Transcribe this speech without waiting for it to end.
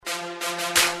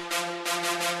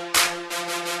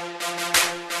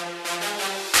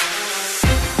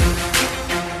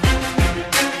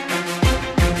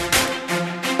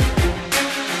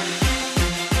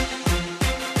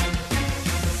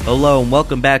Hello and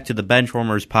welcome back to the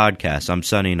Benchwarmers podcast. I'm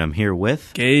Sonny and I'm here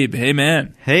with Gabe. Hey,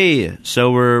 man. Hey,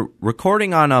 so we're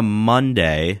recording on a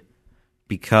Monday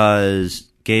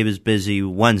because Gabe is busy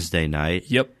Wednesday night.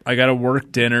 Yep, I got to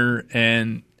work dinner,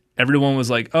 and everyone was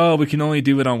like, "Oh, we can only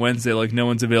do it on Wednesday. Like, no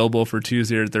one's available for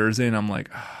Tuesday or Thursday." And I'm like,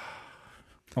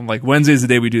 Wednesday's the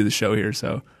day we do the show here,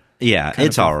 so yeah,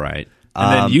 it's all right.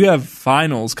 And then you have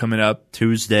finals coming up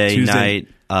Tuesday night.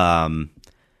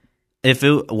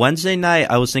 Wednesday night,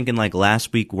 I was thinking like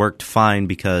last week worked fine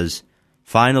because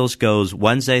finals goes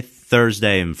Wednesday,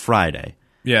 Thursday, and Friday.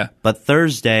 Yeah. But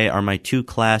Thursday are my two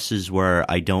classes where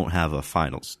I don't have a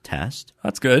finals test.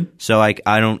 That's good. So I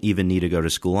don't even need to go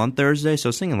to school on Thursday. So I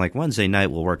was thinking like Wednesday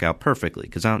night will work out perfectly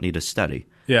because I don't need to study.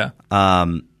 Yeah.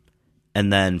 And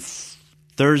then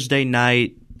Thursday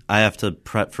night, I have to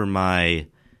prep for my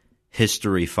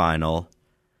history final.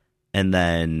 And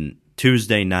then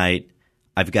Tuesday night,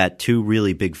 I've got two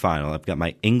really big finals. I've got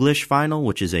my English final,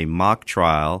 which is a mock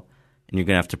trial, and you're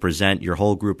going to have to present. Your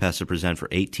whole group has to present for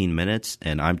 18 minutes,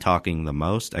 and I'm talking the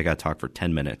most. I got to talk for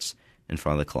 10 minutes in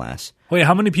front of the class. Wait,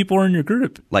 how many people are in your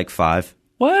group? Like 5.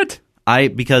 What?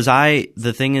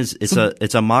 The thing is,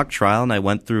 it's a mock trial, and I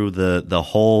went through the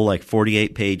whole like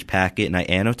 48-page packet, and I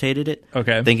annotated it,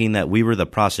 thinking that we were the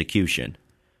prosecution.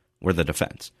 We're the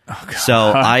defense. Oh, God. So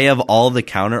I have all the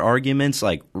counter arguments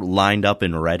like lined up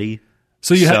and ready.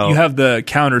 So you have the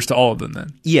counters to all of them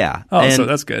then? Yeah. Oh, so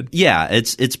that's good. Yeah,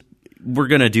 we're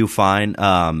going to do fine.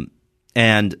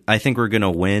 And I think we're going to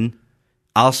win.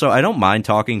 Also, I don't mind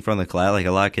talking in front of the class. Like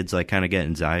a lot of kids like kind of get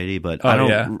anxiety, but I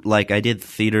don't like I did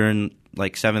theater in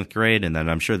like 7th grade and then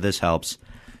I'm sure this helps.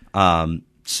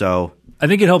 So I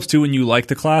think it helps too when you like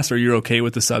the class or you're okay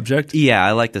with the subject. Yeah,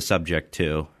 I like the subject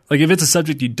too. Like if it's a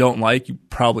subject you don't like, you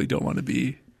probably don't want to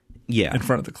be in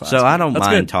front of the class. So I don't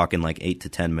mind talking like 8 to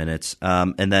 10 minutes.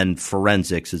 And then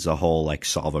forensics is a whole like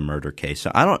solve a murder case.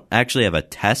 So I don't actually have a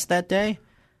test that day.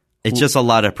 It's just a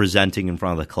lot of presenting in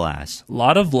front of the class. A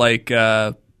lot of like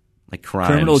crimes.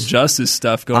 Criminal justice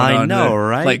stuff going on. I know,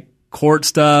 right? Like court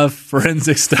stuff,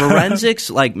 forensic stuff. Forensics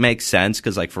like makes sense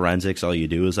because like forensics, all you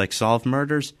do is like solve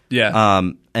murders. Yeah.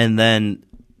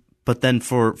 But then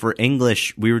for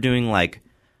English, we were doing like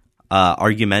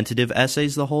argumentative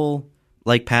essays the whole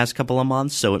like past couple of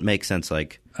months, so it makes sense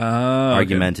like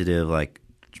argumentative like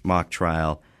mock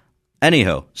trial.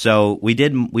 Anyhow, so we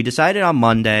decided on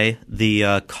Monday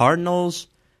the Cardinals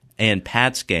and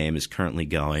Pats game is currently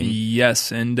going.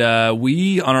 Yes, and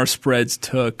we on our spreads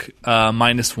took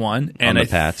 -1 and on the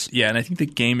Pats. Yeah, and I think the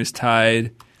game is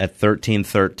tied at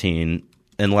 13-13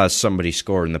 unless somebody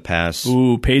scored in the pass.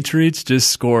 Ooh, Patriots just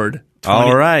scored.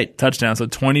 All right, touchdown. So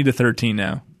 20-13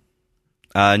 now.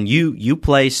 And you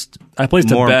placed. I placed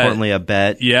more a bet. Importantly, a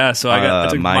bet. Yeah, so I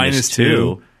took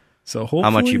 -2. So hopefully, how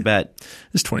much you bet?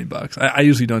 It's $20. I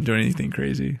usually don't do anything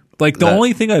crazy. Like the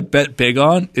only thing I bet big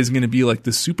on is going to be like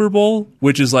the Super Bowl,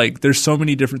 which is like there's so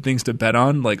many different things to bet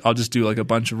on. Like I'll just do like a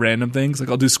bunch of random things. Like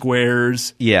I'll do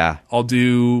squares. Yeah. I'll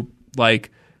do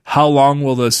like how long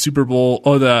will the Super Bowl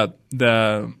or the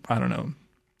I don't know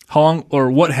how long or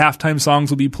what halftime songs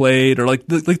will be played or like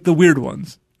the weird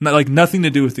ones. Not, like nothing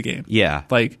to do with the game. Yeah.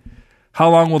 Like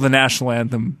how long will the national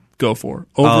anthem go for?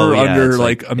 Over, under,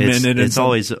 like a minute? It's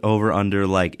always over, under,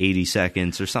 like 80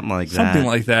 seconds or something like that. Something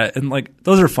like that. And like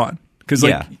those are fun because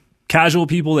like casual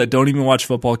people that don't even watch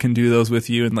football can do those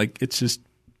with you, and like it's just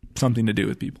something to do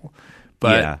with people.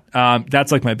 But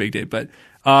that's like my big day. But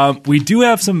we do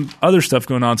have some other stuff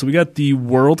going on. So we got the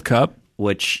World Cup,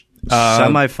 which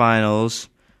semifinals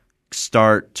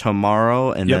start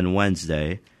tomorrow and then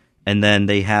Wednesday. And then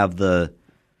they have the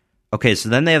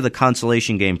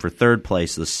consolation game for third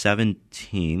place, the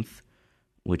 17th,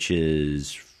 which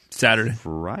is Saturday.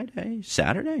 Friday?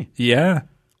 Saturday? Yeah.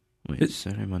 Wait,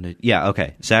 Saturday, Monday. Yeah,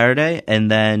 okay. Saturday.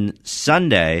 And then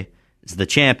Sunday is the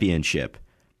championship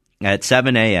at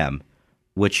 7 a.m.,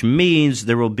 which means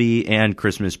there will be, and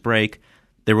Christmas break,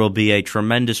 there will be a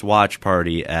tremendous watch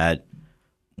party at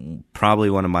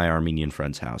probably one of my Armenian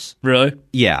friends' house. Really?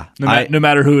 Yeah. No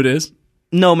matter who it is?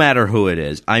 No matter who it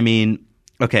is. I mean,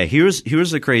 okay, here's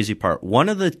the crazy part. One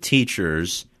of the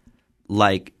teachers,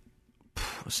 like, I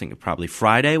was thinking probably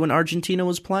Friday when Argentina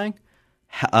was playing,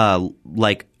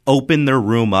 like opened their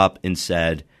room up and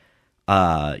said,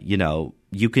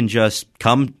 you can just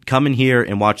come in here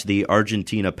and watch the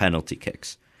Argentina penalty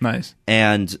kicks. Nice.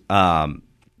 And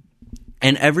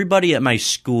everybody at my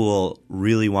school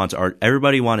really wants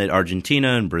everybody wanted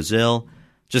Argentina and Brazil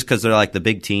just because they're like the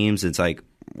big teams. It's like,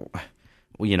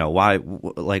 why?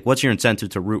 Like, what's your incentive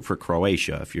to root for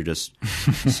Croatia if you're just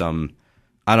some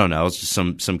I don't know. It's just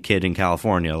some kid in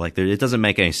California. Like it doesn't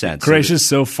make any sense. Croatia's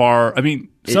so far. I mean,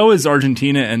 so is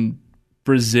Argentina and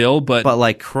Brazil, but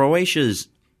like Croatia's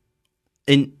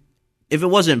in. If it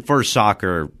wasn't for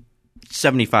soccer,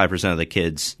 75% of the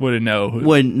kids wouldn't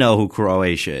know who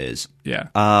Croatia is. Yeah.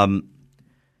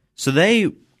 So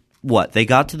they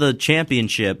got to the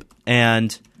championship,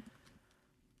 and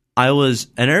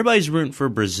everybody's rooting for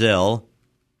Brazil.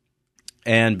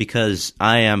 And because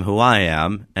I am who I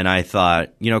am, and I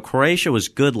thought, Croatia was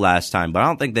good last time, but I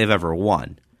don't think they've ever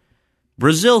won.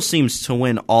 Brazil seems to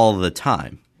win all the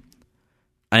time.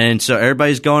 And so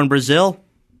everybody's going Brazil.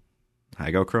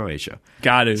 I go Croatia.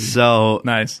 Got it. So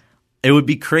nice. It would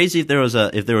be crazy if there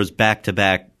was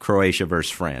back-to-back Croatia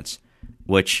versus France,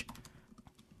 which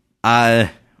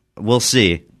we'll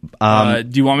see. Do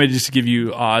you want me to just give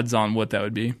you odds on what that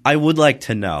would be? I would like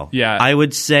to know. Yeah. I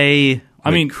would say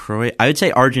I would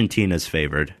say Argentina's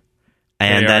favored.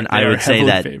 And then I would say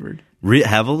that favored.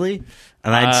 Heavily?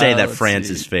 And I'd say that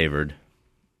France is favored.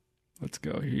 Let's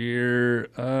go here.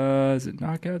 Is it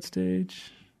knockout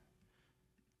stage?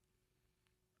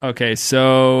 Okay,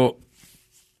 so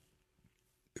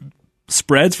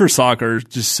spreads for soccer is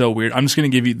just so weird. I'm just going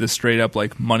to give you the straight up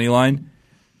money line.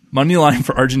 Money line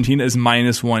for Argentina is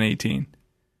 -118.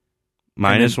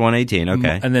 -118,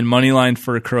 okay. And then money line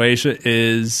for Croatia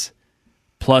is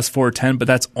 +410, but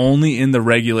that's only in the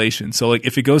regulation. So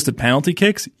if it goes to penalty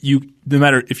kicks, no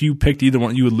matter if you picked either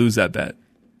one, you would lose that bet.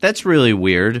 That's really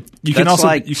weird. You can also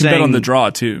bet on the draw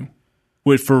too,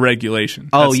 for regulation.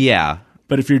 Yeah.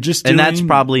 But if you're just and that's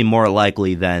probably more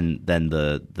likely than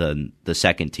the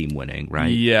second team winning, right?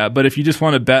 Yeah, but if you just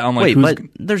want to bet on but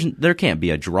there can't be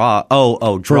a draw.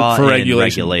 Draw for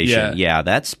regulation. Yeah,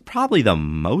 that's probably the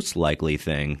most likely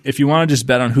thing. If you want to just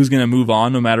bet on who's going to move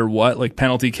on no matter what, like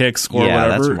penalty kicks, score, whatever.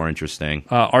 Yeah, that's more interesting.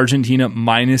 Argentina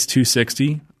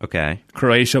 -260. Okay.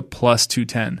 Croatia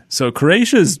 +210. So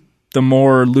Croatia's the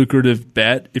more lucrative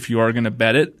bet if you are going to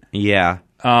bet it. Yeah.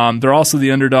 They're also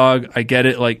the underdog. I get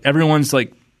it. Everyone's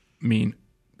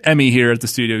Emmy here at the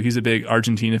studio, he's a big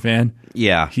Argentina fan.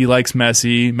 Yeah. He likes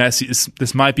Messi.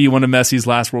 This might be one of Messi's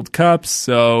last World Cups,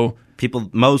 so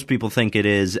most people think it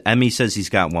is. Emmy says he's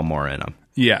got one more in him.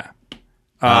 Yeah.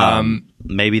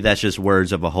 Maybe that's just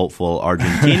words of a hopeful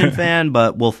Argentinian fan,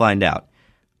 but we'll find out.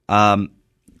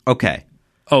 Okay.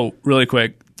 Oh, really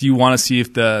quick. Do you want to see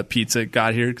if the pizza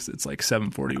got here? Because it's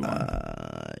 7:41.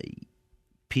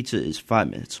 Pizza is 5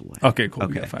 minutes away. Okay, cool.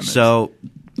 Okay. 5 minutes. So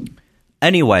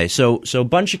anyway, so a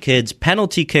bunch of kids,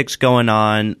 penalty kicks going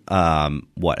on.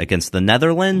 Against the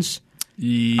Netherlands?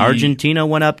 Argentina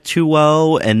went up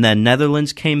 2-0, and then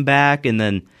Netherlands came back, and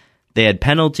then they had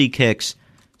penalty kicks.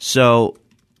 So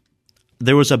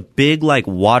there was a big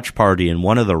watch party in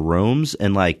one of the rooms,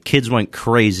 and kids went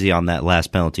crazy on that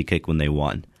last penalty kick when they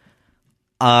won.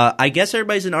 I guess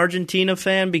everybody's an Argentina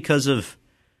fan because of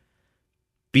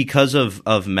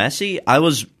Messi. I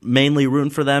was mainly rooting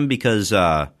for them because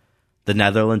the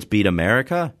Netherlands beat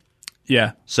America.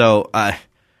 Yeah. So,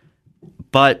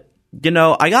 but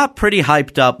I got pretty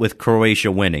hyped up with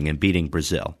Croatia winning and beating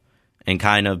Brazil, and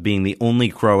kind of being the only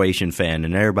Croatian fan,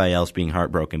 and everybody else being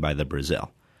heartbroken by the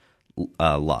Brazil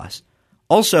loss.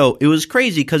 Also, it was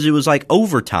crazy because it was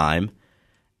overtime,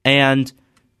 and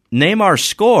Neymar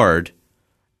scored,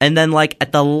 and then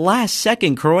at the last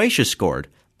second, Croatia scored.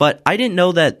 But I didn't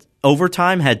know that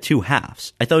overtime had two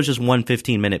halves. I thought it was just one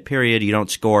 15-minute period. You don't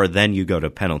score, then you go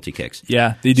to penalty kicks.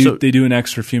 Yeah, they do an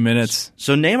extra few minutes.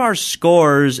 So Neymar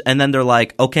scores, and then they're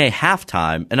like, okay,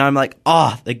 halftime. And I'm like,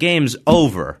 the game's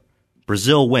over.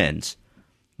 Brazil wins.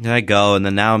 And I go, and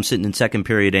then now I'm sitting in second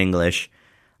period English,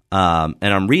 and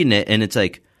I'm reading it, and it's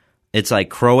like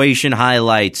Croatian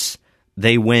highlights.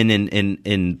 They win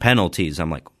in penalties. I'm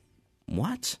like,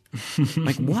 what?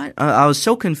 What? I was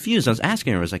so confused. I was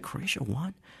asking her, I was like, Croatia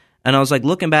won? And I was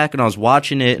looking back, and I was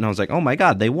watching it, and I was like, oh my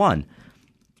God, they won.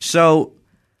 So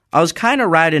I was kind of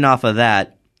riding off of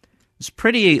that. It's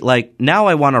pretty, now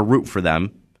I want to root for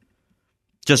them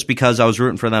just because I was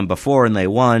rooting for them before and they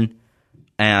won.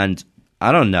 And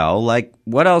I don't know,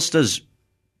 what else does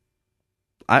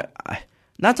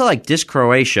not to diss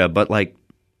Croatia, but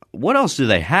what else do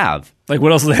they have?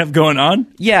 What else do they have going on?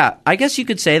 Yeah, I guess you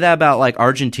could say that about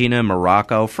Argentina and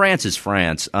Morocco. France is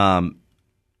France. But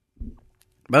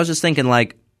I was just thinking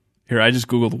here, I just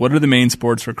Googled, what are the main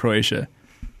sports for Croatia?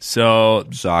 So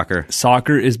soccer.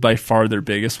 Soccer is by far their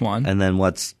biggest one. And then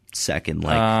what's second?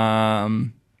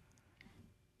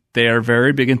 They are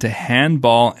very big into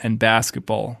handball and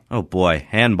basketball. Oh boy,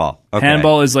 handball. Okay.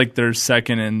 Handball is their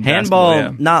second in handball,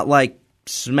 basketball, yeah. Not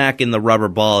smacking the rubber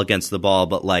ball against the ball,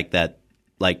 but that,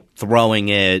 throwing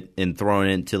it and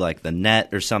throwing it into the net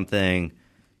or something.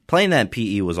 playing that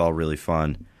PE was all really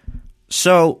fun.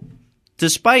 So,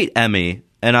 despite Emmy,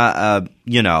 and I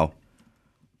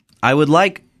would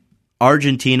like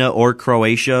Argentina or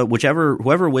Croatia,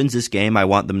 whoever wins this game, I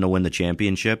want them to win the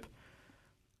championship.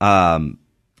 But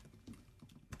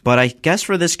I guess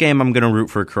for this game, I'm going to root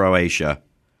for Croatia.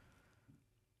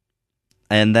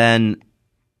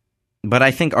 But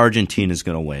I think Argentina's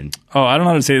going to win. Oh, I don't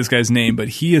know how to say this guy's name, but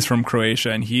he is from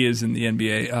Croatia, and he is in the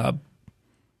NBA.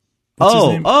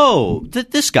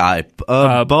 This guy,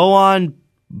 Bojan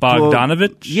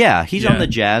Bogdanovic. Yeah, he's on the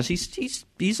Jazz.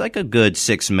 He's like a good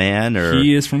six man.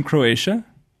 He is from Croatia,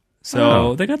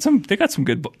 so they got some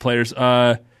good players.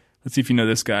 Let's see if you know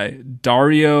this guy,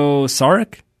 Dario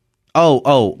Saric.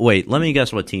 Oh, wait. Let me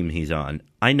guess what team he's on.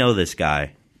 I know this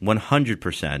guy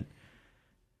 100%.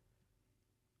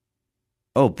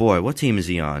 Oh boy, what team is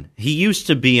he on? He used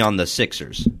to be on the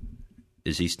Sixers.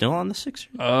 Is he still on the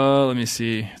Sixers? Let me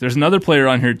see. There's another player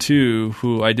on here too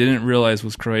who I didn't realize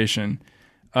was Croatian.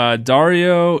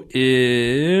 Dario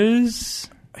is...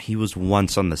 He was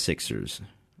once on the Sixers.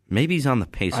 Maybe he's on the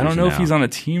Pacers I don't know now. if he's on a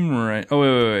team right... Oh,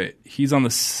 wait. He's on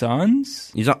the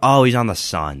Suns? He's on the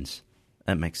Suns.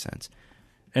 That makes sense.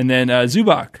 And then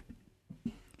Zubac.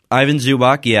 Ivan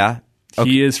Zubac, yeah. Okay.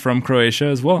 He is from Croatia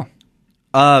as well.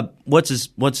 What's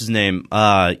his name?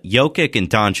 Jokic and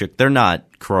Doncic, they're not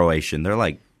Croatian. They're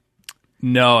like...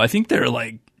 No, I think they're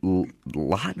like...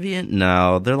 Latvian?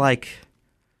 No, they're like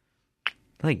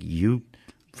you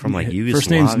from like Yugoslavia. First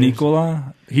name's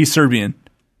Nikola. He's Serbian.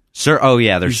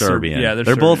 They're Serbian. Yeah, they're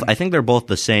Serbian. both. I think they're both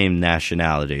the same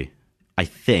nationality. I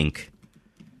think,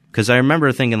 because I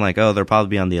remember thinking like, oh, they'll probably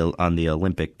be on the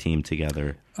Olympic team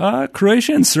together.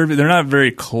 Croatia and Serbia, they're not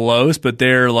very close, but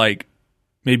they're like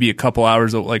maybe a couple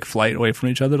hours of like flight away from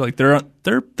each other. Like they're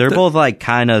both like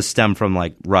kind of stem from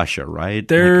like Russia, right?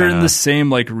 They're in the same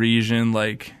like region.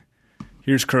 Like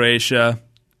here's Croatia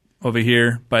over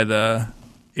here by the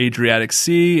Adriatic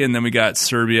Sea, and then we got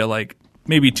Serbia like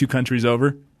maybe 2 countries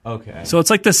over. Okay. So it's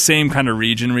like the same kind of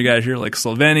region we got here, like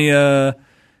Slovenia,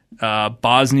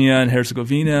 Bosnia and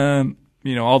Herzegovina,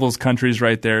 all those countries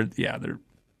right there. Yeah, they're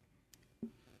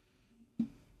a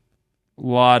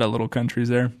lot of little countries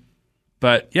there.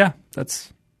 But yeah,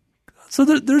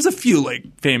 there's a few like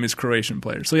famous Croatian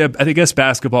players. So yeah, I guess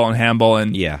basketball and handball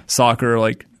and soccer are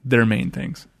like their main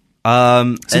things.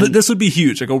 This would be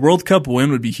huge. Like a World Cup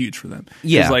win would be huge for them.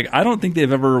 Yeah. Like I don't think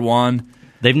they've ever won.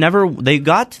 They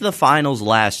got to the finals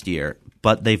last year,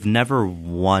 but they've never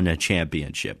won a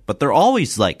championship. But they're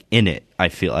always like in it. I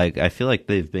feel like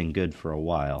they've been good for a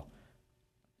while.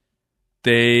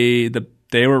 They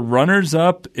were runners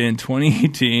up in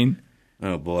 2018.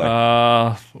 Oh boy.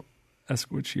 That's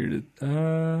which year did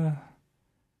 5?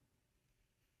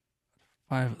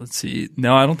 Let's see.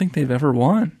 No, I don't think they've ever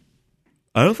won.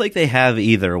 I don't think they have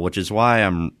either, which is why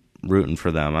I'm rooting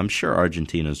for them. I'm sure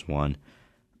Argentina's won.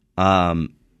 Then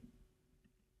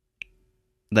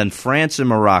France and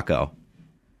Morocco.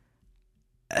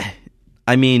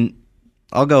 I mean,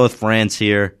 I'll go with France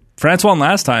here. France won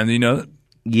last time. Do you know that?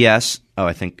 Yes. Oh,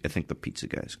 I think the pizza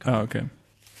guy's coming. Oh, okay.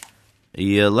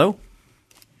 Hello?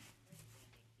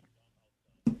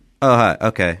 Oh, hi.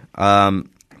 Okay.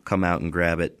 Come out and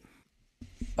grab it.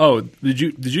 Oh, did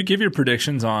you give your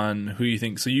predictions on who you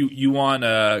think? So you want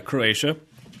Croatia.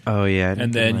 Oh yeah.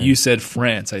 And then you said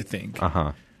France, I think.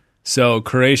 Uh-huh. So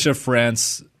Croatia,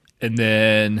 France, and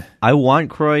then I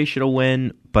want Croatia to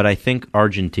win, but I think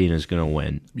Argentina's going to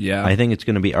win. Yeah. I think it's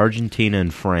going to be Argentina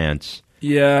and France.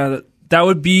 Yeah, that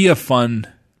would still be a fun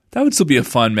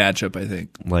matchup, I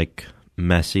think. Like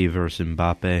Messi versus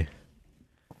Mbappe.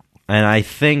 And I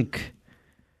think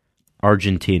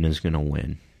Argentina's going to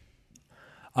win.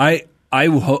 I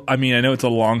hope. I mean, I know it's a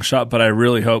long shot, but I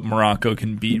really hope Morocco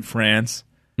can beat France.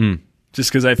 Just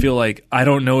because I feel like I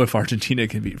don't know if Argentina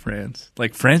can beat France.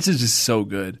 Like France is just so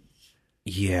good.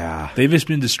 Yeah, they've just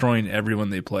been destroying everyone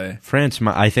they play.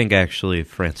 I think actually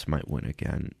France might win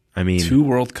again. I mean, 2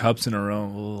 World Cups in a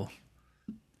row.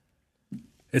 Ugh.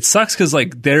 It sucks because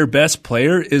like their best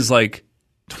player is like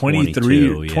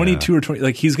 23, 22 or 20.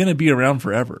 Like he's gonna be around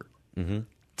forever. Mm-hmm.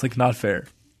 It's like not fair.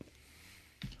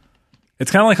 It's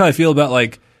kind of like how I feel about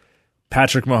like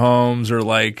Patrick Mahomes or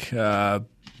like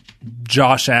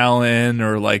Josh Allen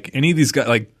or like any of these guys,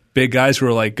 like big guys who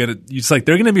are like gonna. It's like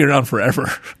they're gonna be around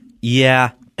forever.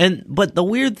 Yeah, but the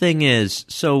weird thing is,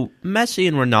 so Messi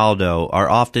and Ronaldo are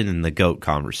often in the GOAT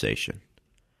conversation,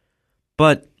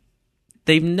 but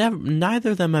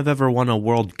neither of them have ever won a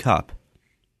World Cup,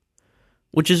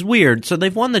 which is weird. So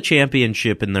they've won the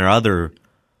championship in their other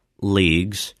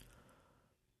leagues,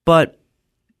 but.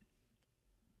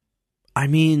 I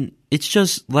mean, it's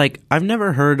just like I've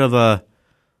never heard of a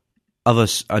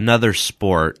another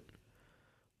sport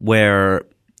where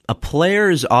a player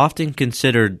is often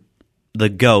considered the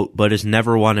GOAT, but has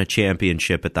never won a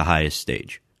championship at the highest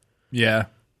stage. Yeah.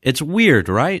 It's weird,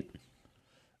 right?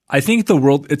 I think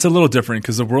it's a little different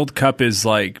because the World Cup is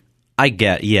like... I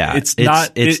get, yeah. It's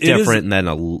different than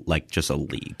just a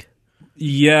league.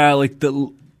 Yeah, like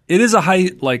it is a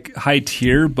high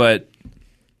tier, but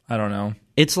I don't know.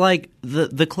 It's like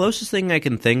the closest thing I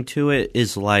can think to it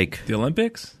is like the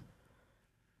Olympics?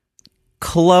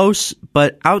 Close,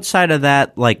 but outside of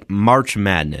that, like March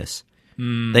Madness.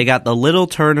 They got the little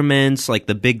tournaments, like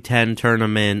the Big Ten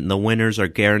tournament, and the winners are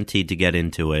guaranteed to get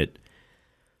into it.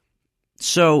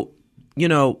 So,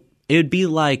 it'd be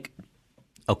like,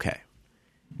 okay.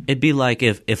 It'd be like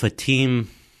if a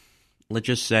team, let's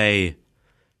just say,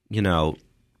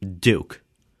 Duke.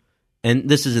 And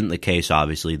this isn't the case,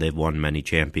 obviously. They've won many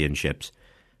championships.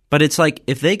 But it's like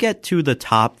if they get to the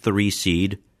top 3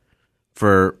 seed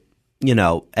for,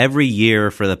 every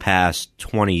year for the past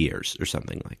 20 years or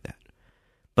something like that,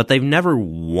 but they've never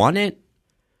won it,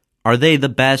 are they the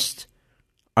best?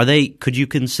 Could you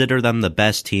consider them the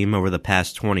best team over the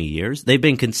past 20 years? They've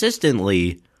been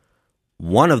consistently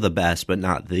one of the best, but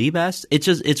not the best. It's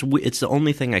the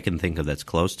only thing I can think of that's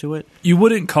close to it. You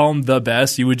wouldn't call them the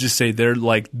best. You would just say they're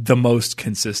like the most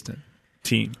consistent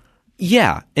team.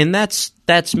 Yeah, and that's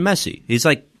Messi. He's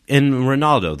like, and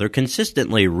Ronaldo, they're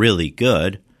consistently really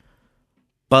good,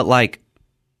 but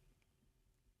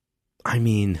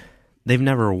they've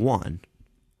never won.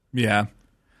 Yeah.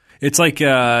 It's like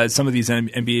some of these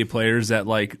NBA players that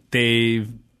like they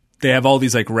have all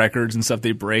these like records and stuff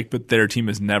they break, but their team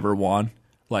has never won.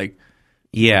 Like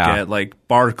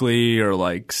Barkley or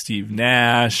like Steve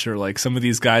Nash or like some of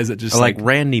these guys that just like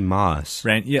Randy Moss.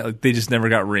 Like they just never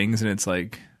got rings, and it's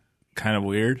like kind of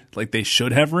weird. Like they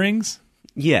should have rings.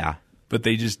 Yeah. But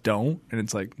they just don't, and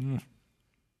it's like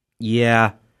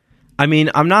Yeah.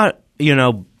 I'm not,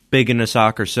 big into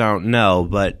soccer, so I don't know,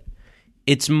 but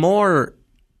it's more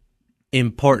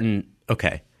important.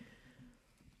 Okay.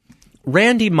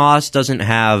 Randy Moss doesn't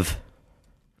have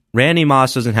any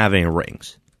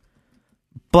rings,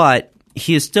 but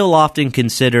he is still often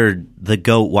considered the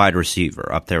GOAT wide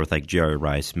receiver, up there with like Jerry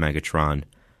Rice, Megatron.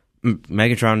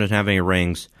 Megatron doesn't have any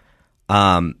rings,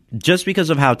 just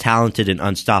because of how talented and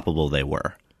unstoppable they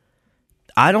were.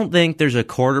 I don't think there's a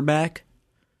quarterback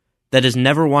that has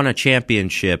never won a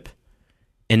championship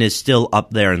and is still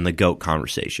up there in the GOAT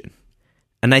conversation.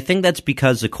 And I think that's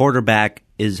because the quarterback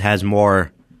has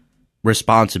more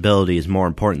responsibility, is more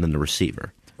important than the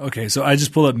receiver. Okay, so I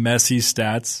just pulled up Messi's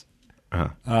stats.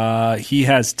 He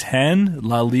has 10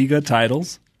 La Liga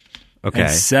titles, and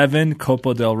 7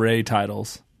 Copa del Rey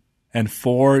titles, and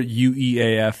 4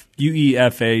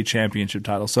 UEFA championship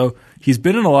titles. So he's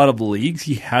been in a lot of leagues.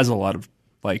 He has a lot of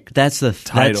that's the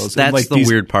titles. That's like the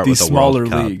weird part with the smaller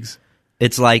World Cup. Leagues.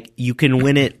 It's like you can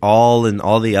win it all in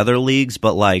all the other leagues,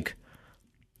 but like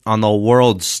on the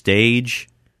world stage,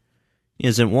 he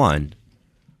isn't one.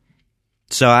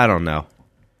 So I don't know.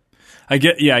 I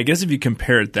guess if you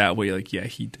compare it that way,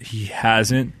 he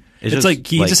hasn't. It's like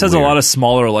he just has weird. a lot of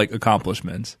smaller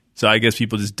accomplishments. So I guess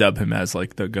people just dub him as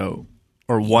like the GOAT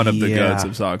or one of the GOATs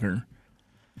of soccer.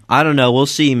 I don't know. We'll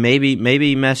see. Maybe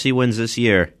Messi wins this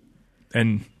year,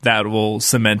 and that will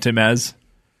cement him as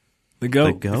the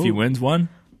GOAT if he wins one.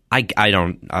 I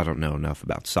don't know enough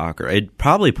about soccer. It'd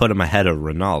probably put him ahead of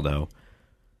Ronaldo.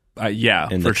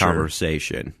 In the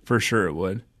conversation, for sure it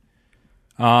would.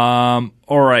 All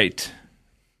right.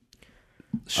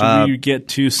 Should we get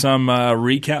to some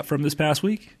recap from this past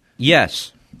week?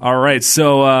 Yes. All right.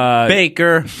 So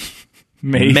Baker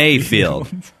Mayfield.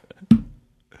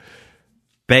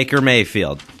 Baker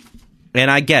Mayfield. And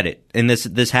I get it. And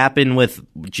this happened with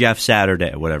Jeff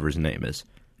Saturday, whatever his name is.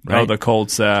 Right? Oh, the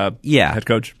Colts head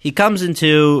coach. He comes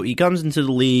into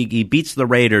the league, he beats the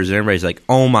Raiders, and everybody's like,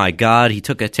 "Oh my God, he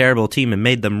took a terrible team and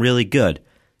made them really good."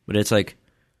 But it's like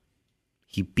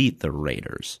he beat the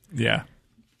Raiders. Yeah.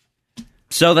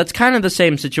 So that's kind of the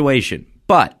same situation.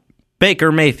 But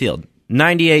Baker Mayfield,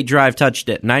 98-yard drive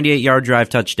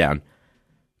touchdown.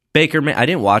 I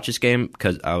didn't watch this game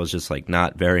because I was just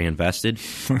not very invested.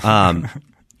 And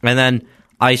then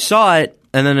I saw it,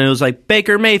 and then it was like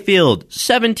Baker Mayfield,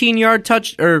 17-yard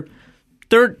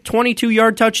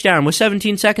 22-yard touchdown with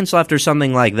 17 seconds left or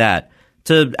something like that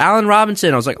to Allen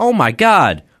Robinson. I was like, oh my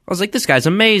God. I was like, this guy's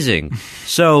amazing.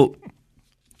 So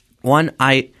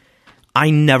I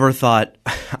never thought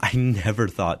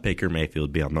Baker Mayfield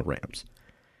would be on the Rams.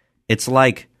 It's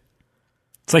like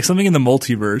something in the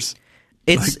multiverse.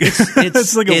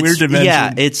 It's like a weird dimension.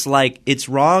 Yeah, it's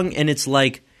wrong, and it's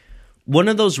like one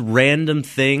of those random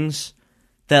things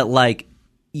that like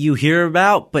you hear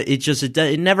about, but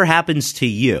it never happens to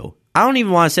you. I don't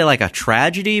even want to say like a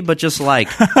tragedy, but just like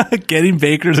getting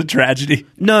Baker's a tragedy.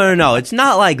 No. It's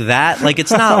not like that. Like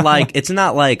it's not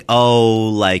like oh,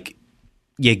 like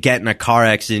you get in a car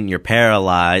accident and you're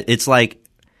paralyzed. It's like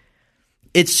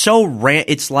it's so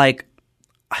it's like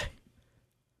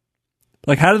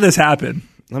how did this happen?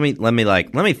 Let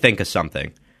me think of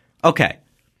something. Okay.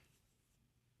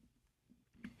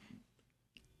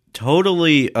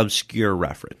 Totally obscure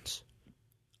reference.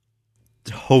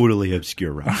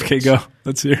 Okay, go.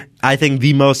 Let's hear. I think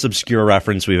the most obscure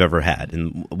reference we've ever had,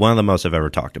 and one of the most I've ever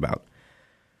talked about.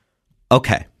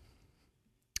 Okay.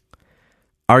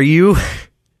 Are you... oh,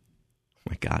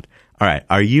 my God. All right.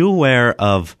 Are you aware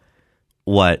of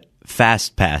what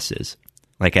Fast Pass is?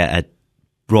 Like at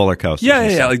roller coasters?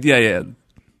 Yeah.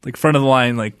 Like front of the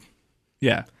line, like,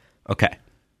 yeah. Okay.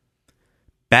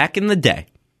 Back in the day,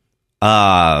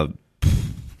 early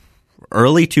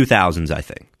 2000s, I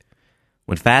think,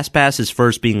 when FastPass is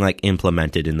first being like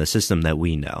implemented in the system that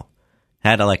we know,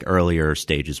 had like earlier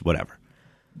stages, whatever.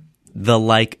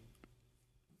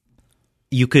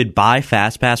 You could buy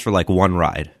FastPass for like one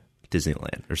ride,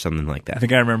 Disneyland or something like that. I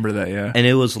think I remember that, yeah. And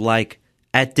it was like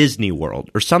at Disney World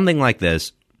or something like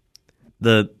this.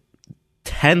 The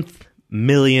 10th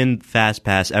million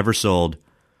FastPass ever sold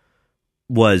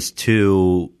was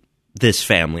to this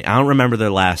family. I don't remember their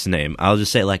last name. I'll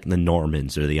just say like the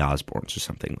Normans or the Osborns or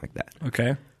something like that.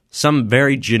 Okay. Some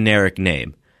very generic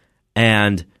name.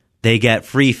 And they get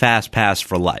free Fast Pass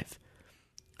for life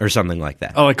or something like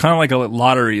that. Oh, like kind of like a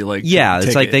lottery, like yeah, ticket.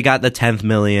 It's like they got the 10th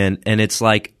million, and it's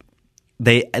like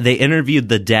they interviewed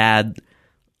the dad.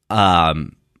 I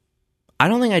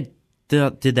don't think I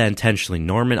did that intentionally.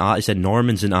 I said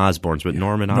Normans and Osborns, but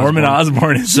Norman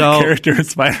Osborn is the character in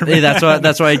Spider-Man.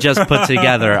 That's what I just put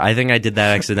together. I think I did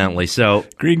that accidentally. So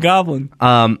Green Goblin.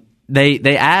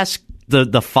 They asked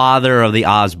the father of the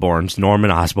Osborns,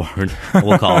 Norman Osborn,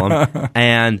 we'll call him,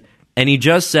 and he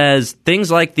just says things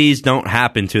like these don't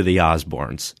happen to the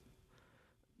Osborns.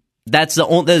 That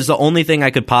is the only thing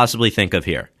I could possibly think of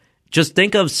here. Just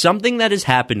think of something that has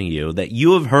happened to you that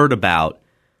you have heard about.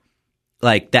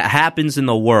 Like, that happens in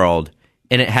the world,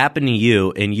 and it happened to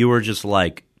you, and you were just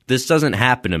like, this doesn't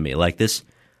happen to me. Like, this,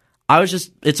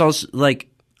 it's also, like,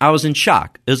 I was in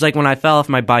shock. It was like when I fell off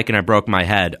my bike and I broke my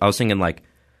head. I was thinking, like,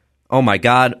 oh my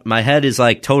God, my head is,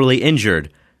 like, totally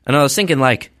injured. And I was thinking,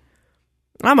 like,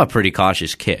 I'm a pretty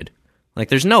cautious kid. Like,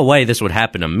 there's no way this would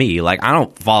happen to me. Like, I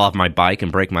don't fall off my bike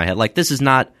and break my head. Like,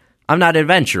 I'm not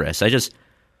adventurous. This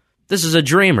is a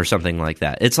dream or something like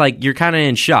that. It's like, you're kind of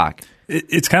in shock.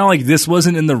 It's kind of like this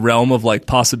wasn't in the realm of like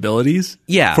possibilities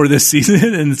yeah. for this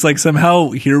season. And it's like somehow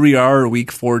here we are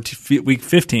week 15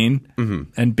 mm-hmm.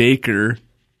 and Baker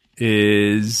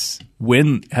has a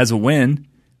win.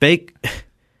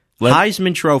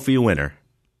 Heisman Trophy winner.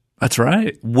 That's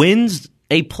right. Wins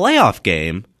a playoff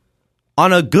game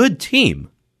on a good team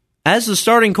as the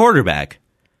starting quarterback.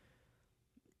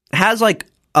 Has like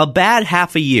a bad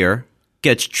half a year,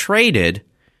 gets traded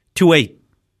to a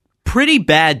pretty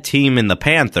bad team in the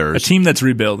Panthers. A team that's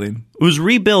rebuilding. Who's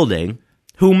rebuilding,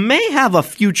 who may have a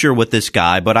future with this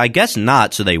guy, but I guess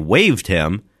not, so they waived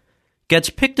him.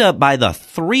 Gets picked up by the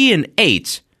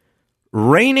 3-8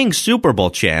 reigning Super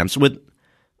Bowl champs with,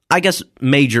 I guess,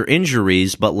 major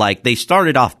injuries, but like they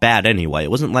started off bad anyway.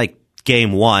 It wasn't like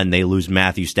game one, they lose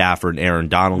Matthew Stafford and Aaron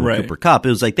Donald and right. Cooper Kupp. It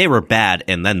was like they were bad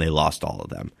and then they lost all of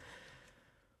them.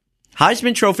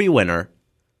 Heisman Trophy winner,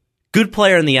 good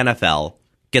player in the NFL,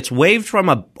 gets waived from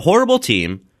a horrible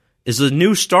team, is the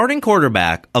new starting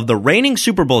quarterback of the reigning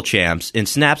Super Bowl champs, and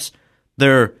snaps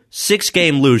their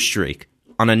 6-game lose streak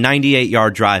on a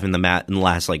 98-yard drive in the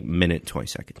last like minute and 20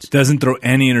 seconds. Doesn't throw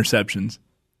any interceptions.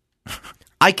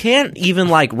 I can't even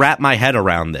like wrap my head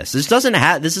around this. This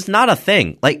is not a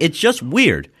thing. Like, it's just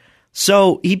weird.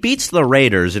 So he beats the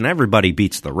Raiders, and everybody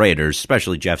beats the Raiders,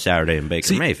 especially Jeff Saturday and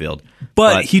Baker Mayfield.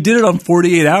 But he did it on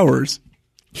 48 hours.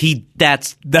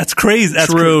 That's crazy. That's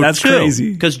true. That's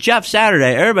crazy. Because Jeff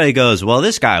Saturday, everybody goes, well,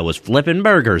 this guy was flipping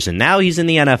burgers, and now he's in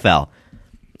the NFL.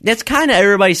 That's kind of,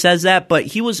 everybody says that, but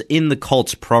he was in the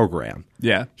Colts program.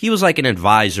 Yeah, he was like an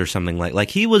advisor or something like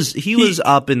he was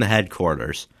up in the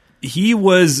headquarters. He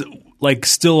was like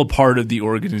still a part of the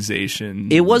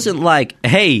organization. It wasn't like,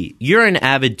 hey, you're an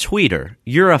avid tweeter.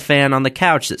 You're a fan on the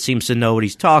couch that seems to know what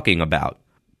he's talking about.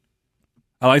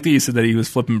 I like that you said that he was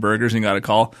flipping burgers and got a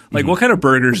call. Like, what kind of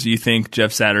burgers do you think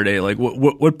Jeff Saturday, like,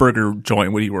 what burger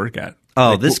joint would he work at?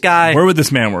 Oh, like, this guy. Where would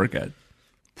this man work at?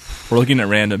 We're looking at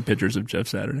random pictures of Jeff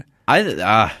Saturday.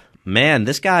 Man,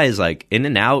 this guy is like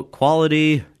In-N-Out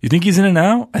quality. You think he's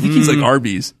In-N-Out? I think he's like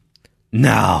Arby's.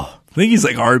 No. I think he's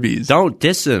like Arby's. Don't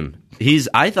diss him.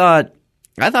 I thought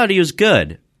he was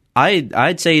good.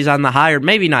 I'd say he's on the higher,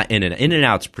 maybe not In-N-Out.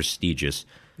 In-N-Out's prestigious.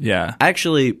 Yeah.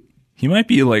 Actually, he might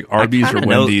be like Arby's or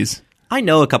Wendy's. I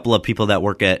know a couple of people that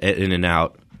work at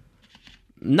In-N-Out.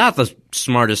 Not the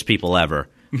smartest people ever.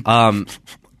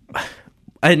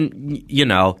 And, you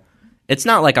know, it's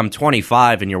not like I'm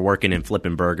 25 and you're working and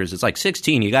flipping burgers. It's like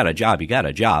 16, you got a job.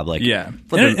 Like, yeah.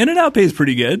 In-N-Out pays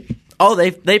pretty good. Oh,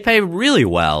 they pay really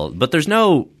well, but there's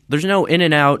no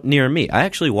In-N-Out near me. I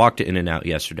actually walked to In-N-Out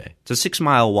yesterday. It's a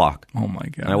 6-mile walk. Oh, my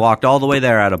God. And I walked all the way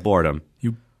there out of boredom.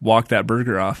 You walked that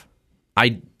burger off. I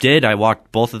did. I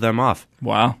walked both of them off.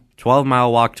 Wow.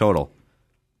 12-mile walk total.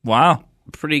 Wow.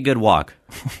 Pretty good walk.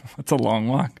 That's a long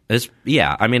walk.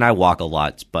 Yeah, I mean, I walk a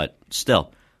lot, but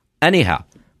still. Anyhow,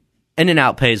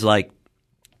 In-N-Out pays like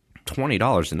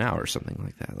 $20 an hour or something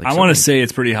like that. I want to say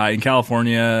it's pretty high. In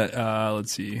California,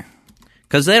 let's see.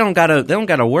 Because they don't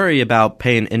gotta worry about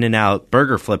paying In-N-Out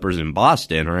burger flippers in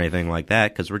Boston or anything like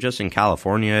that. Because we're just in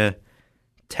California,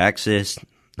 Texas,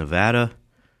 Nevada.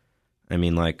 I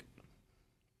mean, like,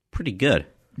 pretty good.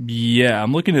 Yeah,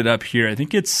 I'm looking it up here. I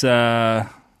think it's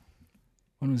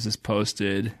when was this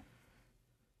posted?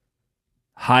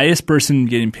 Highest person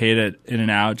getting paid at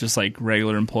In-N-Out, just like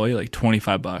regular employee, like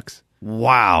 $25.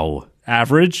 Wow.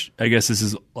 Average, I guess this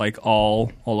is like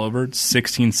all over, it's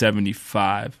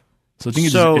 $16.75. So I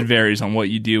think it varies on what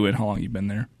you do and how long you've been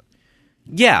there.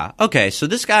 Yeah. Okay. So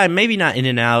this guy, maybe not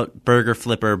In-N-Out burger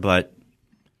flipper, but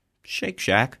Shake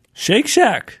Shack. Shake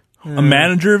Shack. A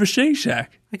manager of a Shake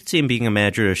Shack. I could see him being a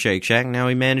manager of Shake Shack. Now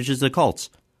he manages the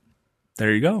Colts.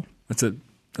 There you go. That's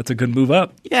a good move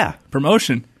up. Yeah.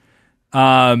 Promotion.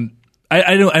 I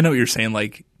know what you're saying.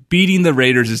 Like, beating the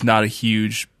Raiders is not a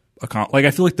huge like,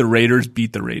 I feel like the Raiders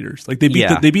beat the Raiders. Like, they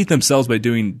beat themselves by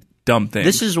doing dumb things.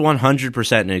 This is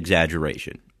 100% an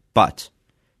exaggeration. But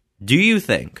do you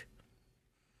think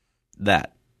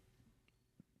that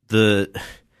the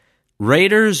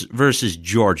Raiders versus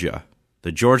Georgia,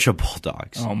 the Georgia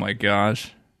Bulldogs. Oh, my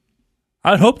gosh.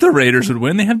 I'd hope the Raiders would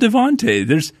win. They have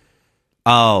Devontae.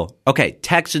 Oh, okay.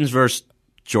 Texans versus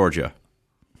Georgia.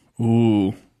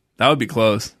 Ooh, that would be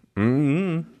close.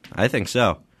 I think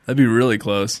so. That'd be really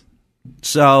close.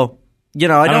 So, you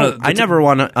know, I never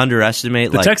want to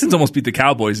underestimate. The Texans almost beat the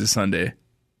Cowboys this Sunday.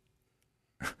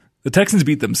 The Texans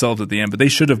beat themselves at the end, but they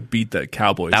should have beat the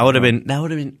Cowboys. That would have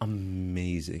been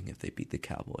amazing if they beat the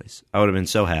Cowboys. I would have been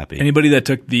so happy. Anybody that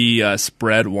took the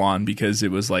spread won because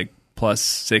it was like plus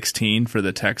 16 for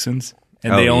the Texans,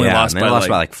 and they only lost by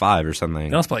like 5 or something.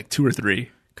 They lost by like 2 or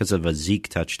 3 because of a Zeke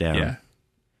touchdown. Yeah,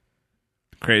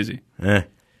 crazy. All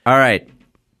right,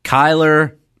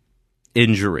 Kyler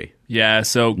injury. Yeah,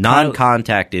 so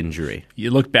non-contact injury.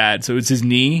 You look bad. So it's his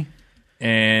knee,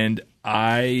 and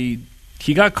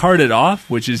he got carted off,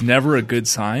 which is never a good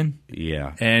sign.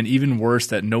 Yeah. And even worse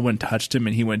that no one touched him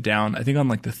and he went down, I think, on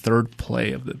like the 3rd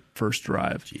play of the first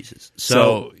drive. Jesus.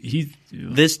 So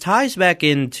this ties back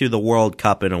into the World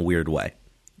Cup in a weird way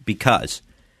because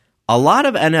a lot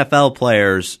of NFL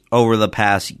players over the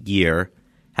past year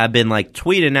have been like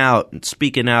tweeting out and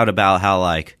speaking out about how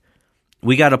like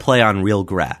we got to play on real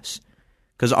grass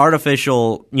because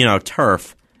artificial,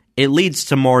 turf, it leads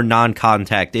to more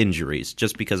non-contact injuries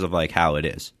just because of like how it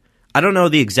is. I don't know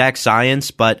the exact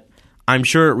science, but I'm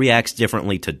sure it reacts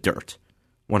differently to dirt.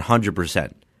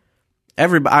 100%.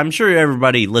 I'm sure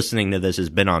everybody listening to this has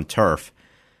been on turf.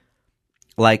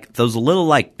 Like those little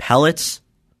like pellets,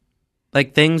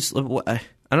 like things. I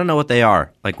don't know what they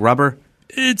are. Like rubber.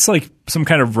 It's like some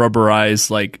kind of rubberized.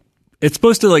 Like it's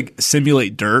supposed to like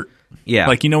simulate dirt. Yeah.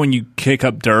 Like, when you kick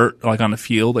up dirt, like on a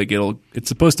field, like it's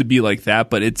supposed to be like that,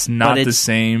 but it's not the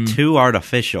same. Too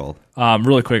artificial.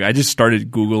 Really quick, I just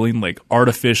started Googling like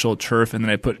artificial turf, and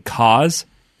then I put cause.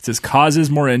 It says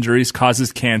causes more injuries,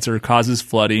 causes cancer, causes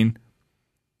flooding.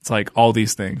 It's like all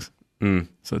these things.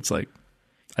 So it's like.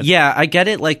 Yeah, I get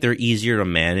it. Like they're easier to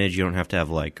manage. You don't have to have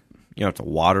like, you don't have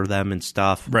to water them and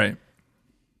stuff. Right.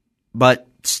 But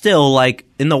still, like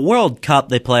in the World Cup,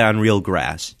 they play on real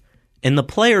grass. And the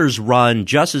players run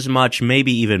just as much,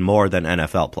 maybe even more than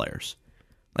NFL players.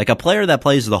 Like a player that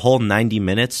plays the whole 90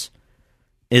 minutes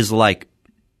is like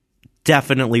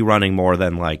definitely running more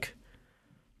than like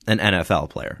an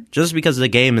NFL player. Just because the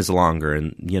game is longer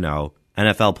and,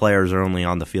 NFL players are only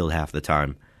on the field half the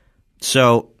time.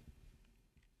 So,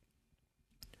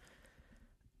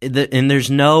 and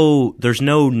there's no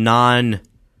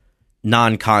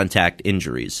non-contact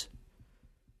injuries.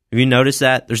 Have you noticed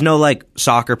that? There's no like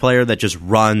soccer player that just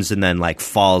runs and then like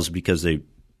falls because they,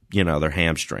 their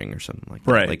hamstring or something like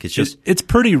that. Right. Like it's just it's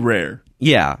pretty rare.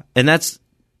 Yeah, and that's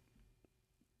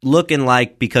looking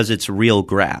like because it's real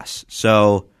grass.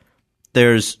 So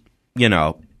there's,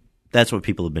 that's what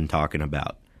people have been talking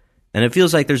about. And it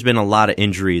feels like there's been a lot of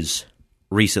injuries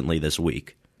recently this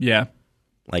week. Yeah.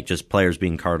 Like just players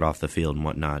being carted off the field and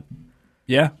whatnot.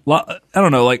 Yeah. Well, I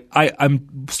don't know. Like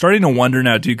I'm starting to wonder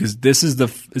now, too, because is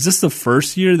this the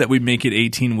first year that we make it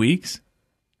 18 weeks?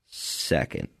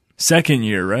 Second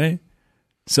year, right?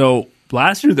 So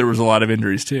last year there was a lot of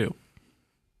injuries, too.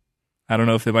 I don't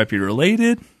know if they might be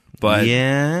related, but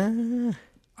yeah.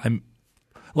 I'm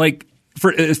like,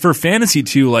 for fantasy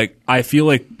too, like I feel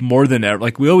like more than ever,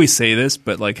 like we always say this,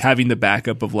 but like having the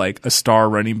backup of like a star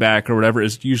running back or whatever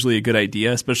is usually a good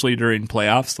idea, especially during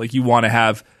playoffs. Like you want to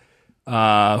have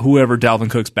whoever Dalvin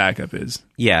Cook's backup is.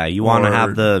 Yeah, you want to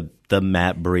have the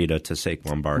Matt Breida to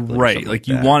Saquon Barkley. Right, like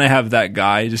you want to have that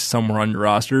guy just somewhere on your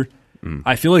roster.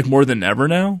 I feel like more than ever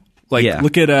now. Like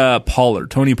look at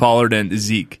Tony Pollard and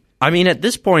Zeke. I mean, at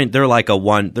this point, they're like a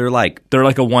one. They're like a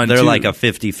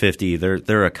 50-50.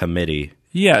 They're a committee.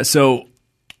 Yeah. So,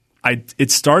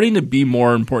 it's starting to be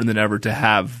more important than ever to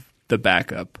have the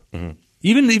backup. Mm-hmm.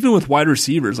 Even with wide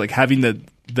receivers, like having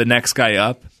the next guy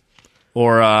up,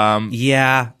 or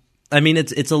yeah. I mean,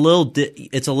 it's a little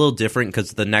different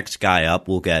because the next guy up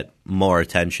will get more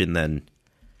attention than.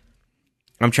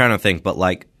 I'm trying to think, but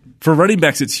like for running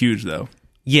backs, it's huge though.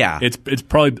 Yeah, it's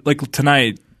probably like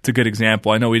tonight. It's a good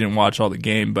example. I know we didn't watch all the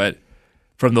game, but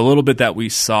from the little bit that we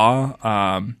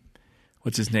saw,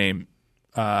 what's his name?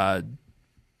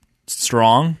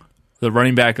 Strong, the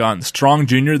running back on Strong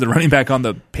Jr., the running back on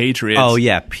the Patriots. Oh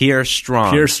yeah, Pierre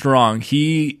Strong. Pierre Strong.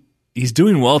 He's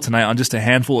doing well tonight on just a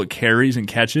handful of carries and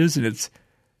catches, and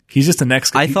he's just the next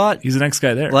guy. I thought he's the next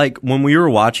guy there. Like when we were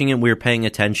watching it, we were paying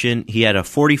attention. He had a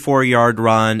 44-yard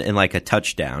run and like a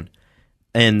touchdown.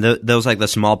 And those like the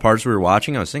small parts we were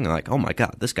watching, I was thinking like, oh my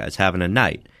God, this guy's having a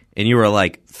night. And you were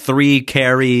like 3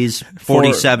 carries,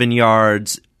 47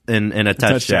 yards, and a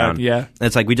touchdown. Yeah. And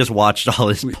it's like we just watched all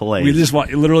his plays. We just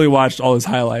literally watched all his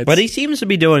highlights. But he seems to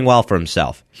be doing well for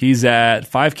himself. He's at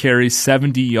 5 carries,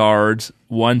 70 yards,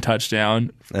 1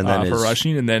 touchdown and then for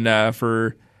rushing. And then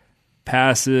for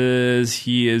passes,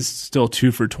 he is still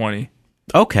 2 for 20.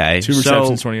 Okay. 2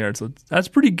 receptions, 20 yards. So that's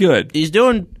pretty good. He's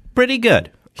doing pretty good.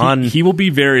 He will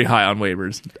be very high on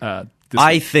waivers.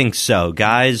 I think so.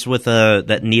 Guys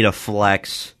that need a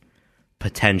flex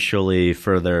potentially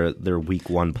for their week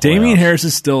 1 playoffs. Damian Harris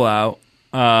is still out.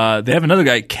 They have another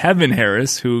guy, Kevin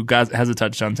Harris, who has a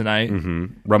touchdown tonight.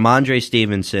 Mm-hmm. Ramondre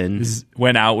Stevenson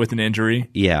went out with an injury.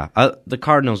 Yeah. The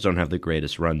Cardinals don't have the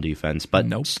greatest run defense, but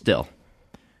still.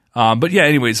 But yeah,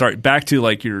 anyway, sorry. Back to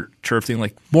like your turf thing.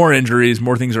 Like more injuries,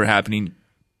 more things are happening.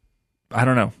 I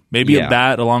don't know. Maybe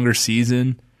a longer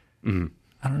season. Mm-hmm.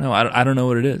 I don't know. I don't know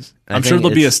what it is. I'm sure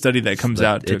there'll be a study that comes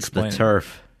out to explain. It's the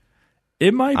turf.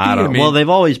 It might be. I don't know. Well, they've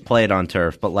always played on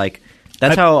turf, but like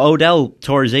that's how Odell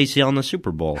tore his ACL in the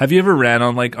Super Bowl. Have you ever ran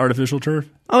on like artificial turf?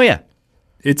 Oh yeah.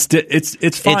 It's fine.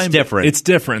 It's different. It's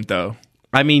different though.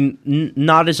 I mean,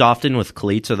 not as often with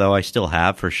cleats, although I still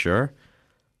have for sure.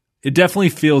 It definitely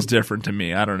feels different to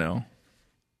me. I don't know.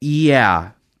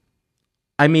 Yeah.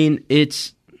 I mean,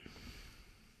 it's.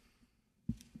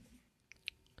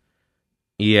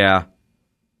 Yeah.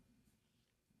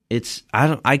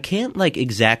 I can't like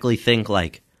exactly think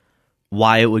like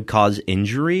why it would cause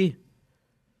injury.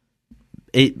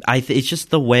 It's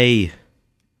just the way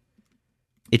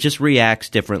it just reacts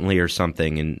differently or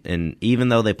something, and even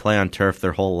though they play on turf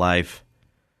their whole life,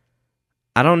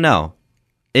 I don't know.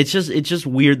 It's just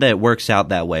weird that it works out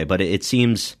that way, but it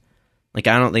seems like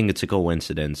I don't think it's a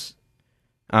coincidence.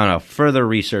 I don't know. Further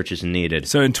research is needed.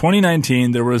 So in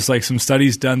 2019, there was like some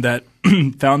studies done that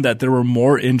found that there were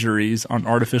more injuries on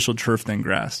artificial turf than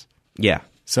grass. Yeah.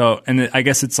 So, and I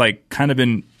guess it's like kind of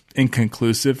been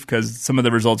inconclusive because some of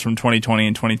the results from 2020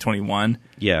 and 2021,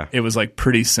 it was like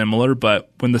pretty similar.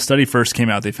 But when the study first came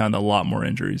out, they found a lot more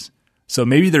injuries. So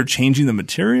maybe they're changing the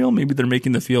material. Maybe they're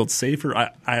making the field safer.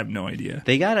 I have no idea.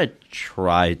 They got to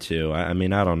try to. I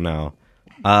mean, I don't know.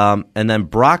 And then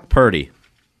Brock Purdy.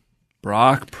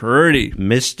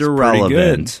 Mr.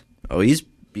 Relevant. Oh, he's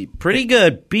pretty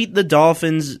good. Beat the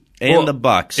Dolphins and the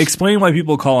Bucks. Explain why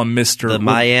people call him Mr. The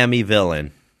Miami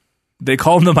villain. They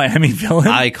call him the Miami villain?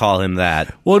 I call him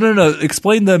that. Well, no.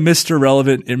 Explain the Mr.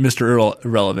 Relevant and Mr.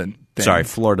 Irrelevant thing. Sorry,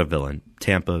 Florida villain.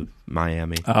 Tampa,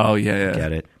 Miami. Oh, yeah.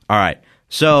 Get it. All right.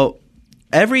 So,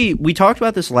 we talked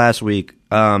about this last week,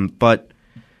 but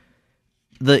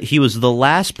he was the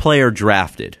last player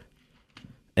drafted.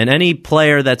 And any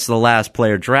player that's the last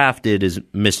player drafted is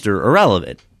Mr.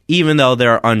 Irrelevant, even though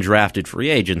they're undrafted free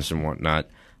agents and whatnot.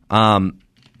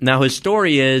 Now, his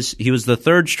story is he was the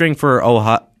third string for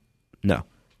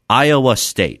Iowa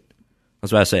State. I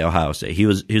was about to say Ohio State. He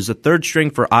was the third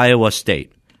string for Iowa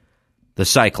State, the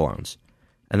Cyclones.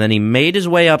 And then he made his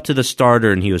way up to the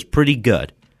starter, and he was pretty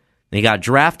good. And he got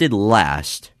drafted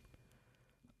last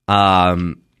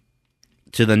to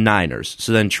the Niners.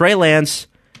 So then Trey Lance,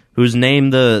 who's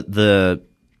named the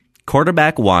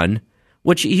quarterback 1,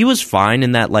 which he was fine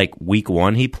in that like week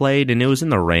 1 he played, and it was in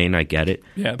the rain, I get it.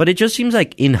 Yeah. But it just seems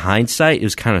like in hindsight it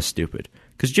was kind of stupid.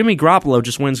 Because Jimmy Garoppolo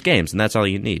just wins games, and that's all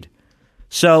you need.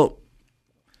 So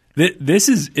this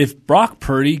is, if Brock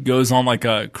Purdy goes on like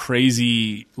a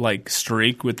crazy like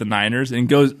streak with the Niners and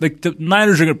goes, like the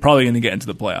Niners are probably going to get into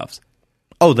the playoffs.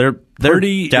 Oh, they're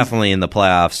definitely in the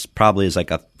playoffs. Probably as like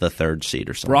the 3rd seed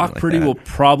or something. Brock like Purdy that. will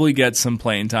probably get some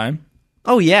playing time.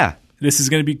 Oh yeah, this is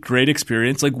going to be great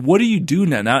experience. Like, what do you do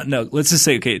now? No, let's just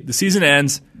say, okay, the season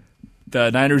ends.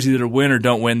 The Niners either win or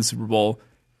don't win the Super Bowl.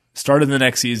 Start of the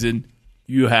next season,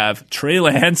 you have Trey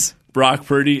Lance, Brock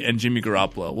Purdy, and Jimmy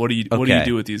Garoppolo. What do you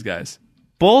do with these guys?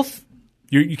 Both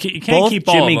you can't both keep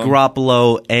all Jimmy of them.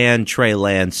 Garoppolo and Trey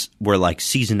Lance were like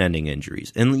season-ending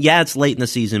injuries. And yeah, it's late in the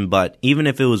season, but even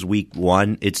if it was week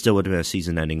 1, it still would have been a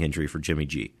season-ending injury for Jimmy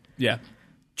G. Yeah.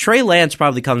 Trey Lance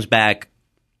probably comes back,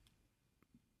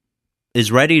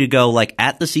 is ready to go like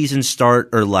at the season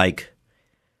start or like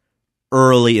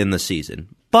early in the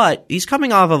season. But he's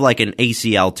coming off of like an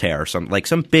ACL tear or something, like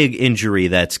some big injury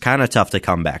that's kind of tough to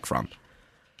come back from.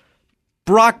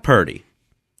 Brock Purdy.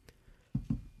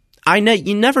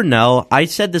 You never know. I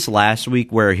said this last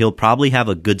week where he'll probably have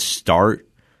a good start,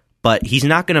 but he's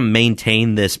not going to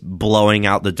maintain this blowing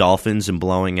out the Dolphins and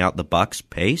blowing out the Bucs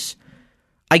pace.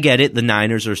 I get it. The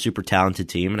Niners are a super talented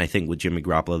team, and I think with Jimmy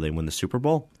Garoppolo, they win the Super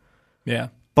Bowl. Yeah.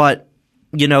 But,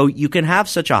 you can have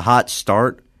such a hot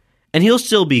start, and he'll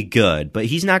still be good, but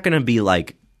he's not going to be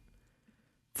like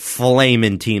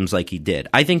flaming teams like he did.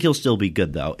 I think he'll still be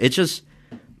good, though. It's just,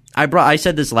 I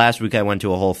said this last week. I went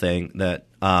to a whole thing that,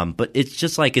 but it's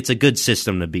just like it's a good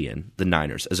system to be in, the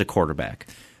Niners, as a quarterback.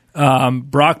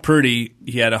 Brock Purdy,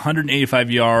 he had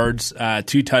 185 yards,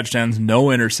 2 touchdowns, no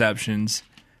interceptions.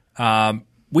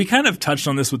 We kind of touched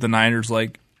on this with the Niners,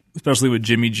 like especially with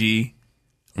Jimmy G.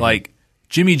 Like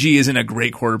Jimmy G isn't a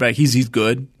great quarterback. He's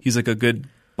good. He's like a good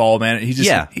ball man. He's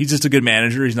just a good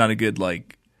manager. He's not a good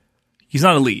he's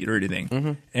not elite or anything.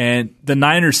 Mm-hmm. And the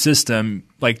Niners system,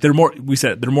 like they're more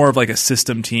of like a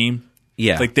system team.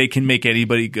 Yeah. Like they can make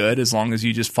anybody good as long as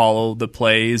you just follow the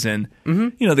plays. And they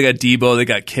got Debo, they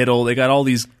got Kittle, they got all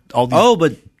these. Oh,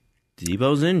 but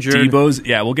Debo's injured.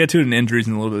 We'll get to it in injuries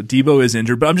in a little bit. Debo is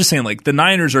injured, but I'm just saying, like the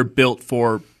Niners are built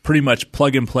for pretty much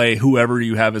plug and play whoever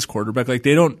you have as quarterback. Like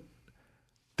they don't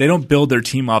build their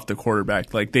team off the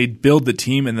quarterback. Like they build the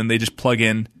team and then they just plug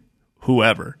in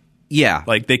whoever. Yeah.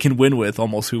 Like they can win with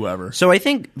almost whoever. So I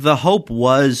think the hope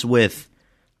was with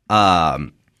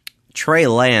Trey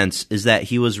Lance is that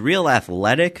he was real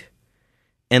athletic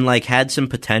and like had some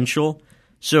potential.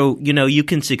 So, you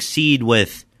can succeed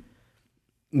with,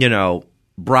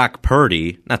 Brock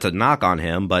Purdy, not to knock on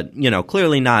him, but,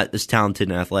 clearly not as talented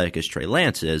and athletic as Trey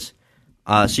Lance is.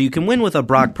 So you can win with a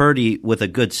Brock Purdy with a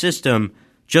good system.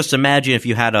 Just imagine if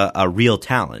you had a real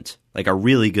talent, like a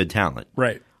really good talent.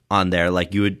 Right. On there,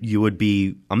 like you would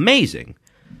be amazing.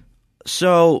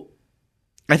 So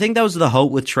I think that was the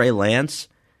hope with Trey Lance,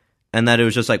 and that it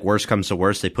was just like worst comes to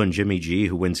worst, they put in Jimmy G,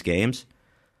 who wins games.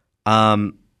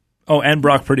 And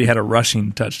Brock Purdy had a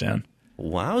rushing touchdown.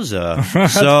 Wowza!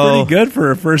 That's pretty good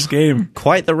for a first game.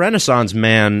 Quite the renaissance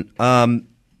man.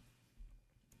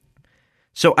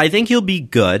 So I think he'll be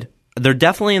good. They're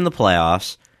definitely in the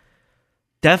playoffs.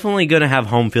 Definitely going to have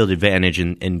home field advantage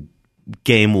in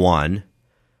game 1.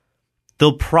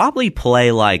 They'll probably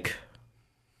play like,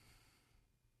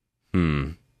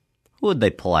 who would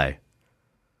they play?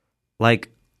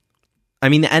 Like, I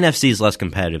mean, the NFC is less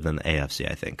competitive than the AFC,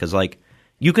 I think, because like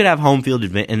you could have home field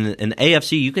advantage in the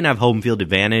AFC. You can have home field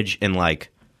advantage and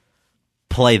like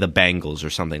play the Bengals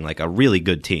or something, like a really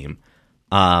good team.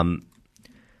 They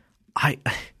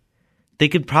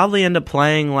could probably end up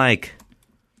playing like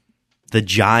the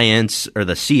Giants or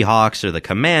the Seahawks or the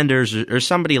Commanders or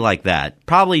somebody like that.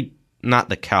 Probably not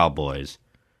the Cowboys.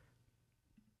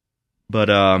 But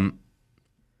I'll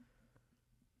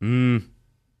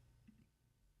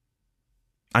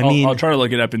try to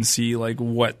look it up and see like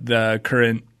what the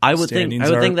current standings are. I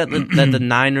would think that the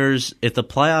Niners, if the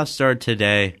playoffs start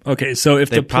today, okay, so if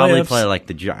they probably play like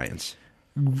the Giants.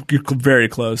 You're very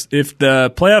close. If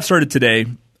the playoffs started today,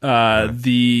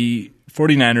 the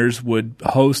 49ers would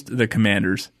host the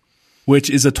Commanders, which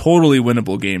is a totally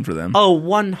winnable game for them. Oh,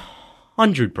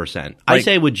 100%. I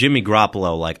say with Jimmy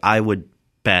Garoppolo, like I would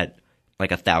bet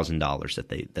like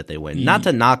 $1,000 that they win. Not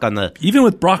to knock on the even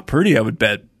with Brock Purdy, I would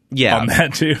bet on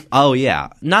that too. Oh yeah,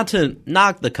 not to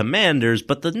knock the Commanders,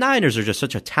 but the Niners are just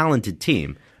such a talented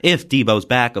team. If Debo's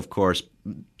back, of course,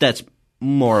 that's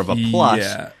more of a plus.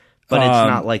 Yeah. But it's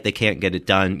not like they can't get it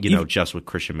done, just with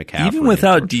Christian McCaffrey. Even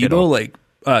without Debo, like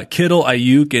Kittle,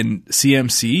 Ayuk, and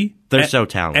CMC, they're so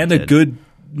talented, and a good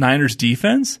Niners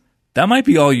defense, that might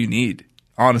be all you need,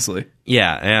 honestly.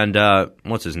 Yeah, and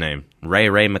what's his name?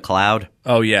 Ray McLeod.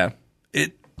 Oh yeah,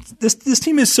 this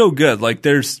team is so good. Like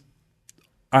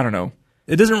I don't know.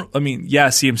 It doesn't. I mean, yeah,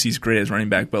 CMC's great as running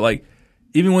back, but like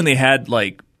even when they had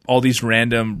like all these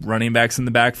random running backs in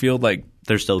the backfield, like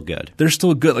they're still good. They're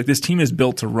still good. Like this team is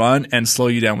built to run and slow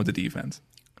you down with the defense.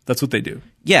 That's what they do.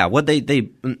 Yeah, what they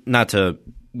not to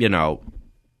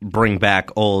bring back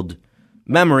old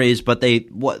memories, but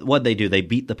what they do, they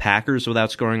beat the Packers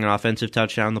without scoring an offensive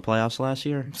touchdown in the playoffs last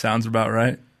year. Sounds about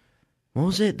right. What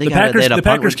was it? They had a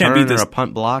Packers can't beat this, or a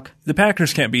punt block. The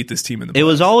Packers can't beat this team in the playoffs. It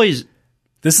was always.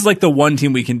 This is like the one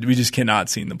team we just cannot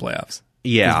see in the playoffs.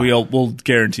 Yeah, we'll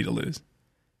guarantee to lose.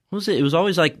 What was it? It was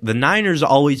always like the Niners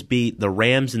always beat the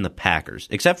Rams and the Packers,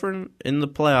 except for in the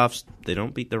playoffs. They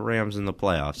don't beat the Rams in the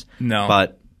playoffs. No,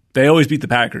 but they always beat the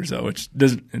Packers though, which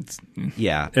doesn't.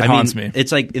 It haunts me.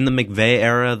 It's like in the McVay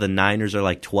era, the Niners are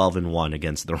like 12-1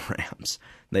 against the Rams.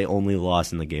 They only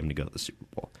lost in the game to go to the Super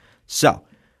Bowl. So.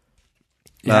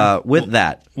 Yeah.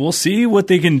 We'll see what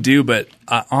they can do, but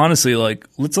honestly, like,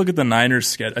 let's look at the Niners'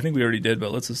 schedule. I think we already did,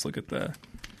 but let's just look at the.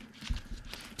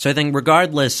 So I think,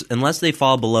 regardless, unless they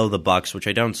fall below the Bucs, which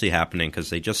I don't see happening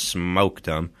because they just smoked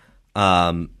them,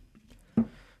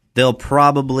 they'll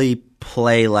probably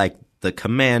play like the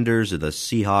Commanders or the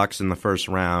Seahawks in the first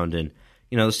round, and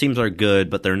those teams are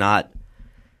good, but they're not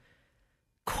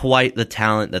quite the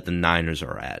talent that the Niners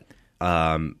are at.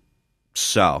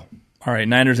 All right,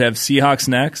 Niners have Seahawks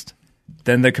next,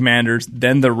 then the Commanders,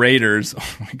 then the Raiders,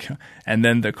 oh my God, and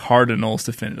then the Cardinals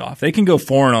to finish it off. They can go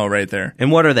 4-0 right there.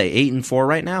 And what are they, 8-4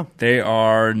 right now? They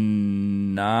are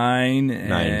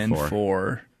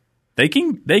 9-4. They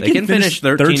can finish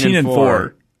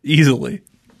 13-4 easily.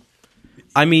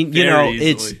 I mean,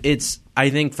 it's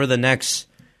I think for the next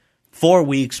 4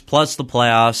 weeks plus the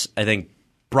playoffs, I think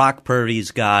Brock Purdy's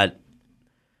got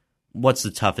what's the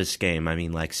toughest game? I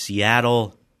mean, like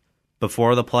Seattle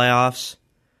before the playoffs,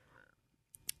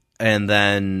 and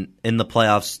then in the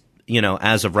playoffs,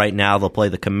 as of right now, they'll play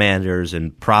the Commanders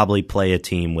and probably play a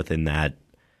team within that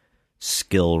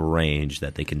skill range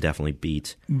that they can definitely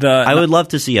beat. I would love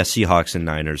to see a Seahawks and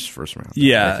Niners first round.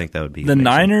 Yeah, I think that would be the amazing.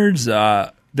 Niners.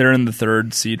 They're in the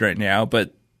 3rd seed right now,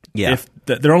 but if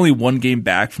they're only one game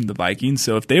back from the Vikings.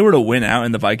 So if they were to win out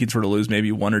and the Vikings were to lose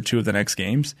maybe 1 or 2 of the next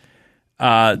games,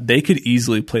 they could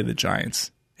easily play the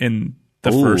Giants in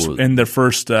the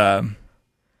first.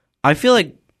 I feel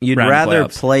like you'd rather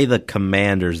play the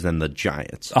Commanders than the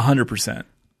Giants. 100%.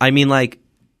 I mean, like,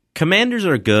 Commanders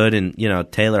are good, and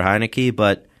Taylor Heineke,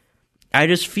 but I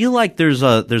just feel like there's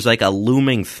like a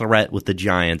looming threat with the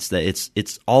Giants that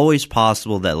it's always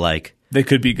possible that like they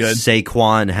could be good.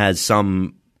 Saquon has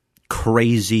some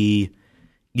crazy,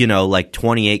 like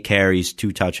 28 carries,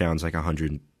 2 touchdowns, like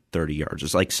 130 yards.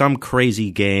 It's like some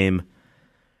crazy game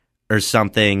or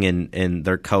something, and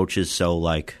their coach is so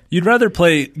like... You'd rather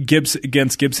play against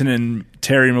Gibson and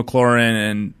Terry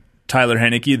McLaurin and Tyler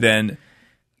Heineke than,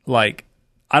 like,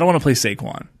 I don't want to play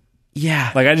Saquon.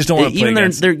 Yeah. Like, I just don't want to play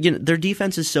against... Their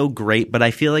defense is so great, but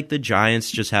I feel like the Giants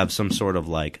just have some sort of,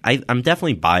 like... I'm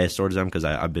definitely biased towards them because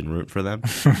I've been rooting for them.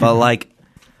 But, like,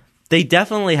 they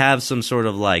definitely have some sort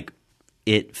of, like,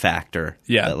 it factor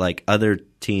that, like, other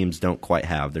teams don't quite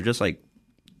have. They're just, like...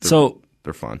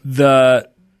 They're fun.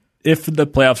 If the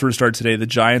playoffs were to start today, the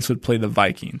Giants would play the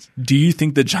Vikings. Do you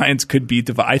think the Giants could beat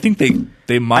the Vikings? I think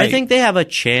they might. I think they have a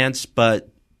chance, but...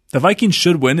 The Vikings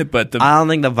should win it, but... I don't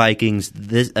think the Vikings,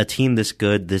 a team this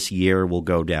good this year, will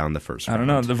go down the first round. I don't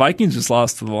know. The Vikings just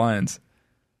lost to the Lions.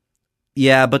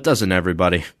 Yeah, but doesn't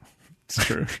everybody? It's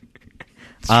true.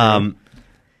 I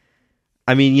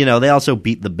mean, they also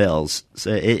beat the Bills.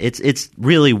 So it's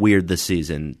really weird this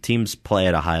season. Teams play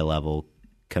at a high level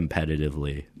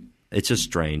competitively. It's just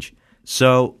strange.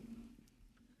 So,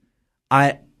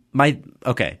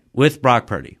 with Brock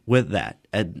Purdy, with that,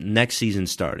 at next season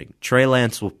starting, Trey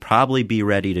Lance will probably be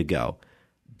ready to go.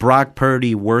 Brock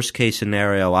Purdy, worst case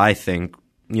scenario, I think,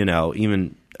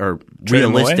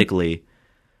 realistically,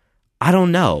 I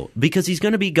don't know, because he's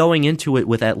going to be going into it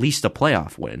with at least a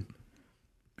playoff win.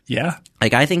 Yeah.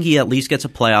 Like, I think he at least gets a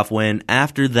playoff win.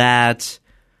 After that,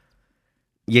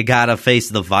 you got to face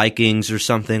the Vikings or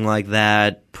something like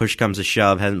that. Push comes to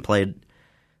shove. Hasn't played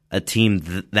a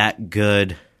team that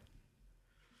good.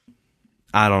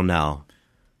 I don't know.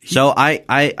 So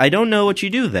I don't know what you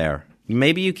do there.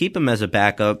 Maybe you keep him as a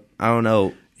backup. I don't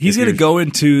know. He's going to go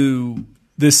into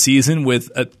this season with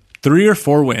 3 or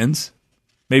 4 wins,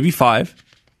 maybe 5,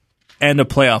 and a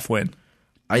playoff win.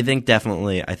 I think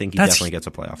definitely gets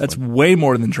a playoff That's win. way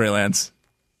more than Trey Lance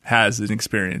has in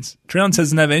experience. Trey Lance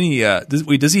doesn't have any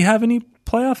does he have any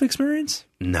playoff experience?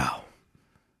 No.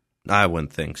 I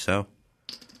wouldn't think so.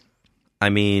 I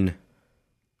mean,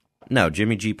 no,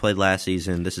 Jimmy G played last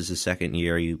season. This is his second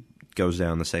year. He goes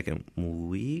down the second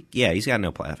week. Yeah, he's got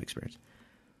no playoff experience.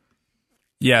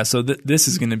 Yeah, so this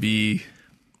is going to be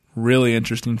really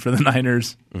interesting for the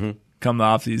Niners come the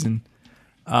offseason.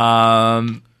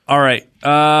 All right,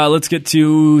 let's get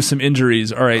to some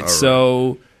injuries. All right,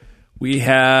 so we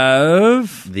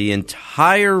have the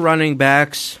entire running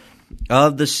backs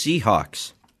of the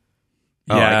Seahawks.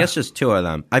 Oh, yeah. I guess just 2 of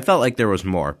them. I felt like there was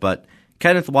more, but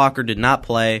Kenneth Walker did not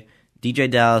play. DJ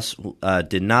Dallas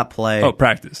did not play. Oh,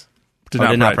 practice.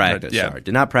 Did not practice. Yeah. Sorry,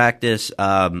 did not practice.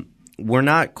 We're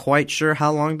not quite sure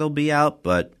how long they'll be out,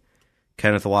 but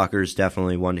Kenneth Walker is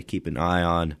definitely one to keep an eye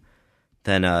on.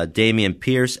 Then Dameon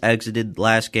Pierce exited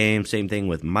last game. Same thing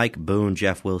with Mike Boone,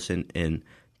 Jeff Wilson, and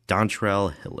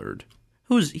Dontrell Hillard.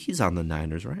 He's on the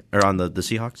Niners, right? Or on the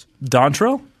Seahawks?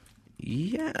 Dontrell?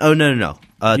 Yeah. Oh, no.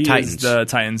 Titans. Is the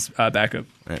Titans backup.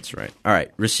 That's right. All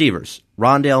right. Receivers.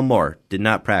 Rondale Moore did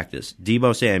not practice.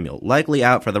 Deebo Samuel likely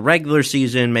out for the regular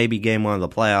season, maybe game 1 of the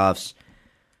playoffs.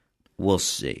 We'll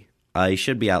see. He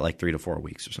should be out like 3 to 4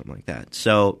 weeks or something like that.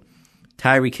 So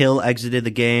Tyreek Hill exited the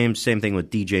game. Same thing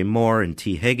with DJ Moore and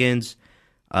T. Higgins.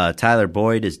 Tyler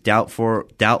Boyd is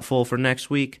doubtful for next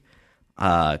week.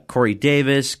 Corey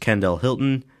Davis, Kendall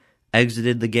Hilton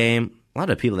exited the game. A lot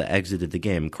of people that exited the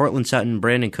game. Cortland Sutton,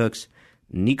 Brandon Cooks,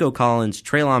 Nico Collins,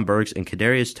 Treylon Burks, and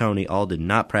Kadarius Toney all did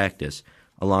not practice,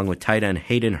 along with tight end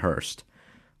Hayden Hurst.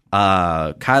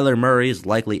 Kyler Murray is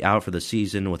likely out for the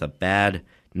season with a bad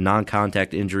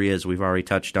non-contact injury, as we've already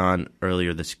touched on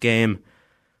earlier this game.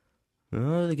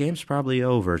 The game's probably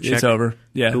over. It's over.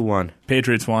 Yeah. Who won?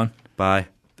 Patriots won. By?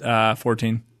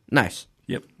 14. Nice.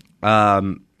 Yep.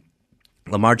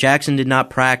 Lamar Jackson did not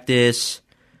practice.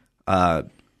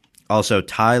 Also,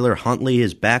 Tyler Huntley,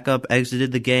 his backup,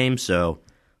 exited the game, so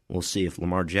we'll see if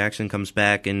Lamar Jackson comes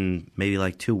back in maybe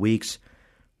like 2 weeks.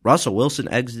 Russell Wilson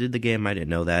exited the game. I didn't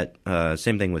know that.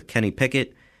 Same thing with Kenny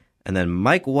Pickett. And then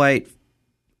Mike White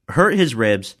hurt his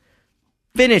ribs,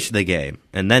 finished the game,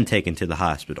 and then taken to the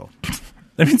hospital.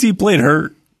 That means he played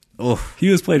hurt. Oof. He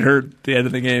was played hurt at the end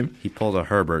of the game. He pulled a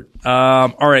Herbert.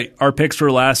 All right, our picks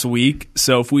for last week.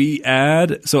 So if we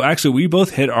add, actually we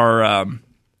both hit our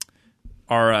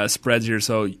spreads here.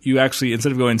 So you actually,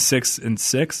 instead of going 6 and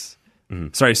 6,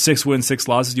 6 wins, 6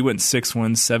 losses, you went 6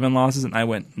 wins, 7 losses, and I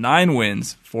went 9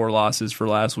 wins, 4 losses for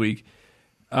last week.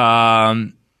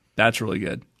 That's really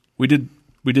good. We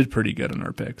did pretty good on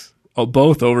our picks. Oh,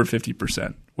 both over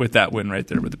 50% with that win right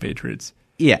there with the Patriots.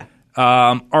 Yeah.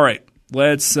 All right.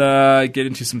 Let's get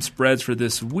into some spreads for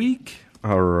this week.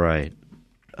 All right.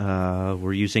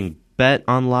 We're using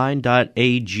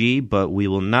betonline.ag, but we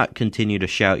will not continue to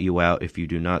shout you out if you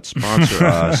do not sponsor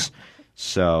us.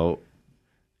 So,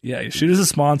 yeah, shoot us a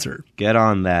sponsor. Get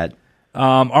on that.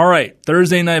 All right.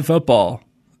 Thursday Night Football.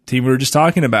 Team we were just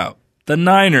talking about. The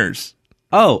Niners.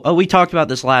 Oh, we talked about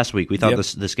this last week. We thought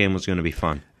this game was going to be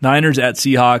fun. Niners at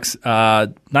Seahawks.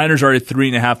 Niners are a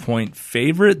 3.5-point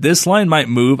favorite. This line might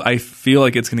move. I feel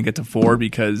like it's going to get to 4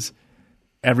 because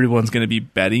everyone's going to be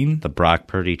betting. The Brock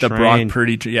Purdy train.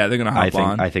 Yeah, they're going to hop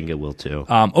on. I think it will too.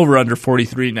 Over under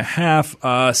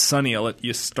 43.5. Sonny, I'll let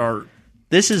you start.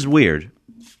 This is weird.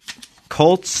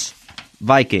 Colts,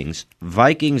 Vikings.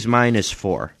 Vikings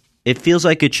 -4. It feels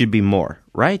like it should be more,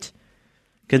 right?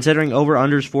 Considering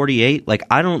over-under's 48, like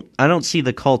I don't see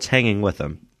the Colts hanging with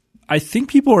them. I think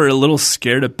people are a little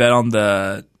scared to bet on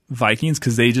the Vikings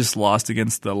because they just lost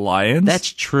against the Lions. That's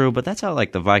true, but that's how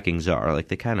like the Vikings are. Like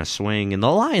they kind of swing, and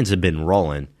the Lions have been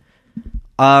rolling.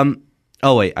 Oh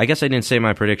wait, I guess I didn't say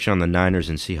my prediction on the Niners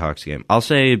and Seahawks game. I'll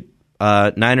say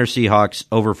Niners Seahawks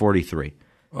over 43.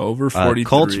 Over 43.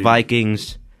 Colts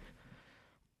Vikings.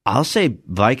 I'll say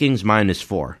Vikings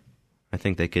 -4. I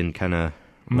think they can kind of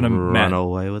run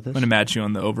away with this. I'm going to match you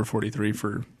on the over 43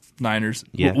 for Niners.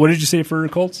 Yeah. What did you say for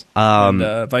Colts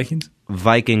and Vikings?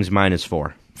 Vikings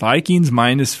 -4. Vikings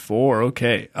 -4.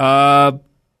 Okay.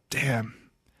 Damn.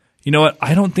 You know what?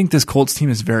 I don't think this Colts team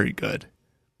is very good.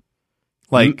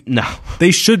 Like, no,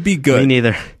 they should be good. Me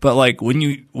neither. But like when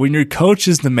your coach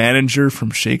is the manager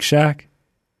from Shake Shack.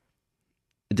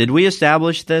 Did we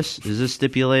establish this? Is this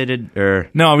stipulated or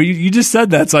no? You just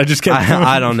said that, so I just kept.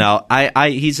 I don't know.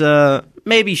 He's a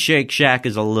maybe Shake Shack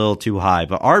is a little too high,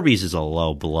 but Arby's is a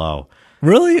low blow.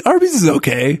 Really? Arby's is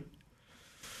okay.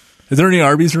 Is there any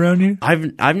Arby's around you?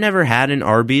 I've never had an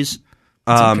Arby's,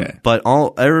 okay. But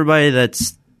everybody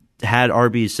that's had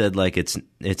Arby's said like it's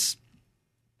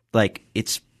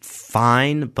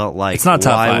fine, but like it's not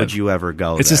top why 5. would you ever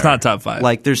go? It's there? just not top 5.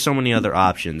 Like there's so many other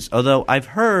options. Although I've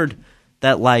heard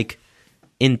that like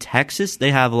in Texas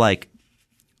they have like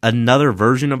another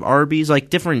version of Arby's, like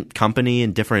different company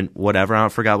and different whatever. I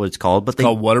forgot what it's called, but it's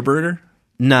called Whataburger?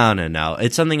 No.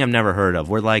 It's something I've never heard of.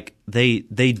 Where like they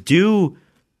do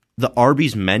the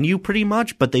Arby's menu pretty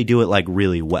much, but they do it like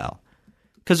really well.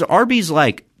 Because Arby's,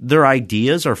 like, their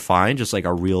ideas are fine, just like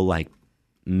a real like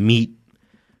meat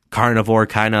carnivore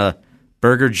kind of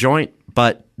burger joint,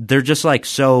 but they're just like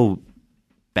so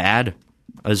bad,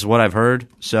 is what I've heard.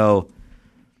 So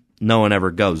no one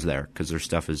ever goes there because their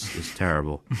stuff is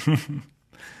terrible.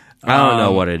 I don't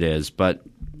know what it is, but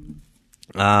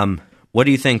what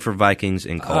do you think for Vikings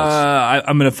and Colts?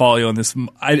 I'm going to follow you on this.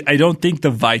 I don't think the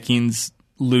Vikings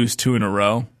lose 2 in a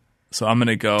row, so I'm going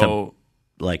to go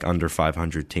like under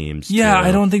 500 teams. Yeah,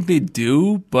 I don't think they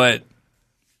do, but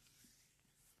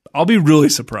I'll be really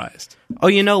surprised. Oh,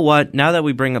 you know what? Now that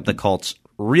we bring up the Colts,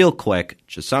 real quick,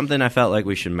 just something I felt like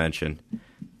we should mention.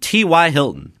 T.Y.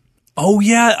 Hilton. Oh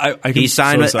yeah, he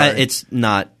signed. So it's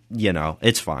not.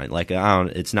 It's fine. Like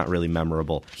it's not really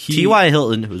memorable. T.Y.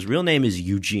 Hilton, whose real name is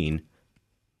Eugene.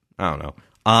 I don't know.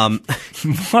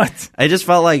 What? I just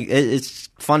felt like it's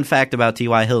fun fact about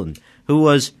T.Y. Hilton, who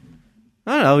was,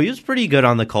 I don't know, he was pretty good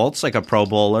on the Colts, like a Pro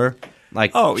Bowler,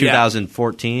 like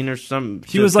 2014 or something.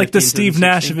 He was like the Steve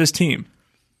Nash of his team.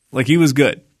 Like he was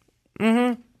good.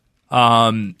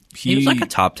 Mm-hmm. He was like a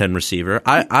top 10 receiver.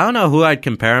 I don't know who I'd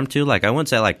compare him to. Like I wouldn't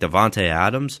say like Devontae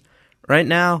Adams right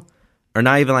now, or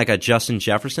not even like a Justin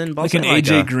Jefferson, but like an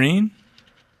AJ Green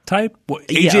type.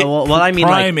 I mean,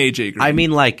 prime like, AJ Green. I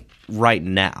mean, like right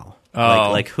now.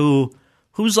 Oh. Like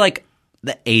who's like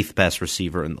the 8th best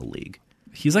receiver in the league?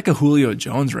 He's like a Julio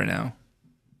Jones right now.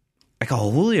 Like a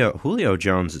Julio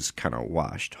Jones is kind of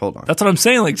washed. Hold on. That's what I'm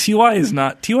saying. Like T.Y. is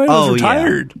not. T.Y. was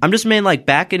retired. Yeah. I'm just saying, like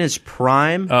back in his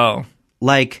prime. Oh,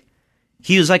 like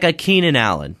he was like a Keenan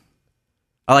Allen,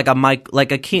 or like a Mike,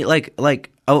 like a Keen, like.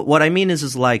 What I mean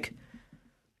is like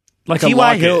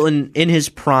T.Y. Hilton in his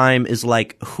prime is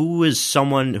like who is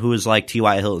someone who is like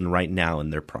T.Y. Hilton right now in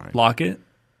their prime? Lockett.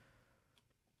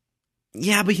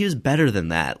 Yeah, but he was better than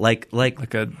that. Like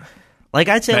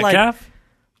I'd say Metcalf?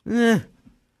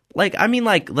 Like I mean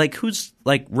like who's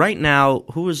like right now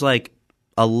who is like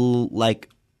a like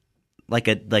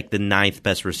the 9th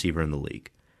best receiver in the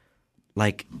league?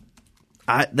 Like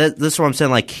that's what I'm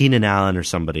saying, like Keenan Allen or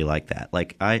somebody like that.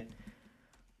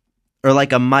 Or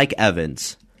like a Mike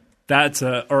Evans.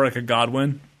 Or like a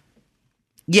Godwin.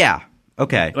 Yeah.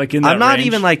 Okay. Like in that I'm not range?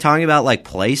 even like talking about like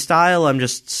play style. I'm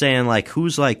just saying like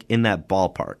who's like in that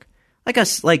ballpark.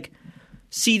 Like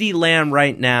CeeDee Lamb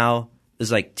right now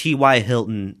is like T.Y.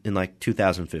 Hilton in like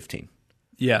 2015.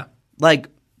 Yeah. Like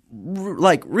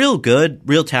real good,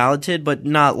 real talented, but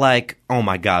not like, oh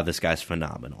my God, this guy's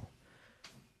phenomenal.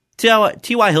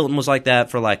 T.Y. Hilton was like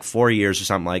that for like 4 years or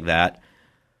something like that.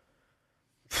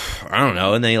 I don't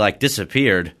know. And then he like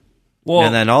disappeared. Well,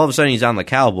 and then all of a sudden he's on the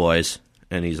Cowboys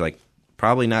and he's like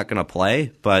probably not going to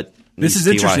play. But this is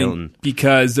interesting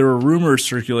because there were rumors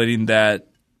circulating that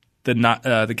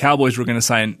the Cowboys were going to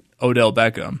sign Odell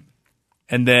Beckham.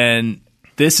 And then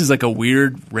this is like a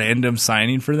weird random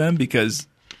signing for them because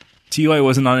T.Y.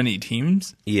 wasn't on any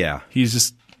teams. Yeah. He's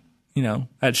just,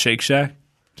 at Shake Shack,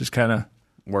 just kind of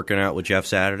working out with Jeff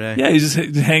Saturday. Yeah, he's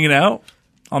just hanging out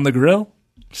on the grill,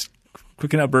 just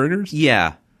cooking out burgers.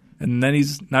 Yeah. And then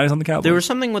now he's on the Cowboys. There was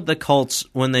something with the Colts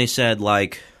when they said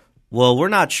like, well, we're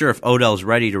not sure if Odell's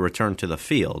ready to return to the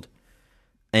field.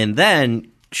 And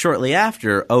then shortly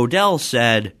after, Odell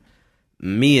said,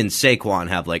 me and Saquon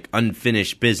have like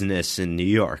unfinished business in New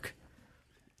York.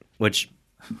 Which,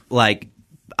 like,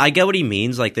 I get what he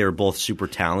means. Like, they were both super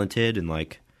talented and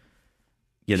like,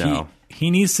 He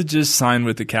needs to just sign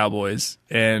with the Cowboys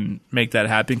and make that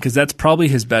happen because that's probably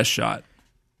his best shot.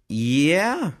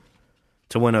 Yeah.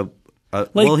 To win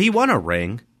well, he won a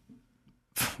ring.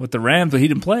 With the Rams, but he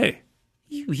didn't play.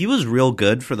 He was real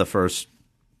good for the first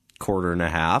quarter and a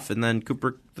half, and then the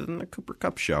Cooper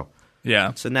Kupp show.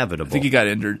 Yeah. It's inevitable. I think he got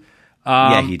injured.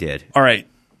 Yeah, he did. All right.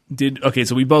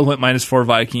 So we both went -4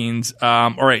 Vikings.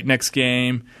 All right, next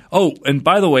game. Oh, and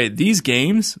by the way, these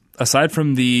games, aside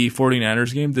from the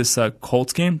 49ers game, this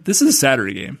Colts game, this is a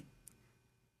Saturday game.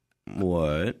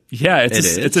 What? Yeah,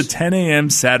 it's a 10 a.m.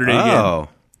 Saturday game. Oh.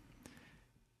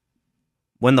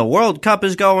 When the World Cup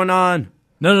is going on?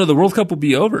 No, the World Cup will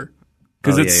be over.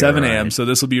 because it's 7 a.m., so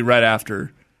this will be right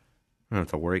after. I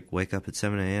don't have to wake up at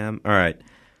 7 a.m. All right.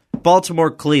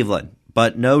 Baltimore, Cleveland,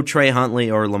 but no Trey Huntley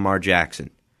or Lamar Jackson.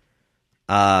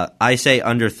 I say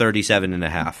under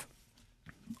 37.5.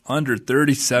 Under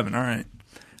 37, all right.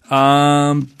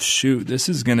 Shoot, this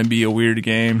is going to be a weird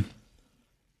game.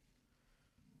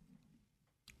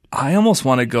 I almost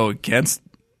want to go against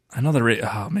another rate.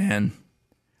 Oh, man.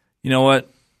 You know what?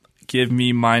 Give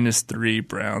me -3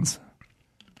 Browns.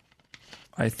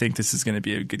 I think this is going to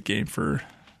be a good game for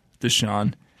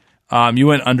Deshaun. You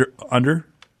went under?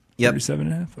 Yep.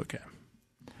 37.5? Okay.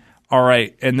 All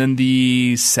right. And then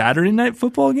the Saturday night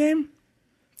football game?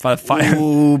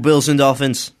 Ooh, Bills and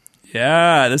Dolphins.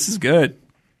 Yeah, this is good.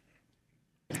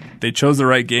 They chose the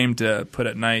right game to put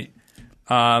at night.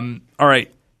 All right.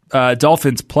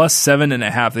 Dolphins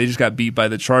 +7.5. They just got beat by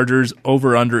the Chargers.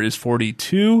 Over/under is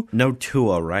 42. No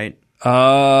Tua, right?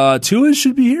 Tua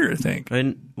should be here, I think.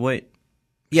 Wait.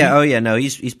 Yeah. Oh, yeah. No,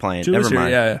 he's playing. Tua's Never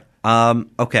mind. Here, yeah.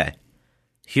 Okay.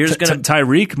 Here's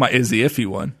Tyreek is the iffy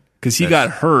one because he got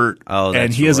hurt. Oh, that's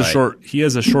and he has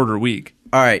a shorter week.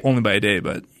 All right, only by a day.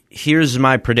 But here's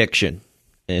my prediction.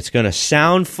 And it's going to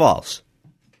sound false,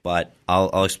 but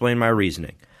I'll explain my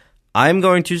reasoning. I'm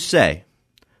going to say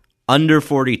under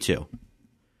 42.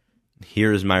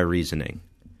 Here's my reasoning.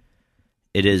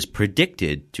 It is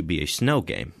predicted to be a snow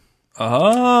game.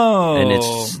 Oh.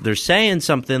 And they're saying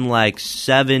something like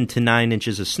 7 to 9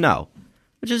 inches of snow,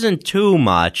 which isn't too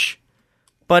much,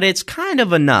 but it's kind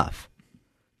of enough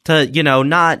to,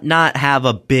 not have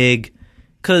a big,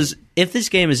 because if this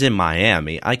game is in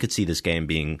Miami, I could see this game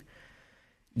being,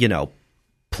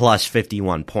 plus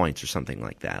 51 points or something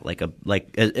like that,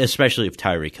 especially if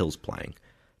Tyreek Hill's playing.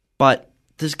 But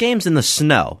this game's in the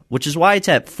snow, which is why it's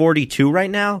at 42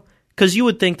 right now. Because you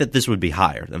would think that this would be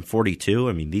higher than 42.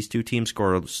 I mean, these two teams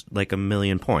score like 1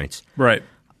 million points. Right.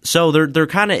 So they're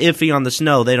kind of iffy on the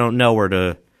snow. They don't know where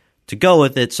to go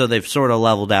with it, so they've sort of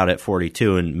leveled out at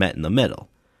 42 and met in the middle.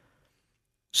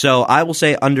 So I will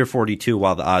say under 42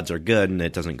 while the odds are good, and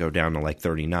it doesn't go down to like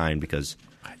 39 because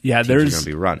teams are going to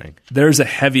be running. There's a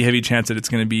heavy chance that it's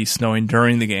going to be snowing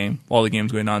during the game while the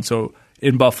game's going on. So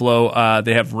in Buffalo,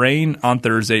 they have rain on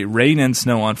Thursday, rain and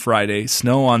snow on Friday,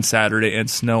 snow on Saturday, and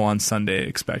snow on Sunday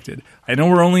expected. I know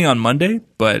we're only on Monday,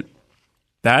 but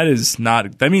that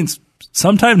means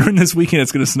sometime during this weekend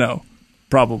it's going to snow,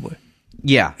 probably.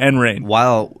 Yeah. And rain.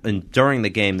 During the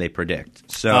game they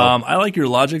predict. So I like your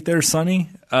logic there, Sonny.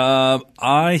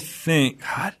 I think,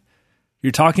 God,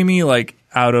 you're talking me like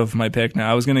out of my pick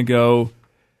now. I was going to go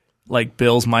like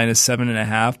Bills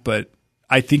 -7.5, but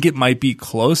I think it might be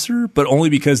closer, but only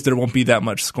because there won't be that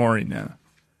much scoring now.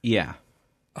 Yeah.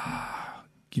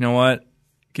 You know what?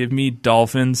 Give me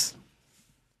Dolphins.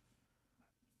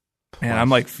 And I'm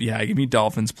like, yeah, give me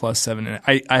Dolphins +7.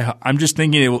 I'm just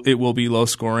thinking it will be low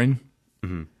scoring.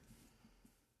 Mm-hmm.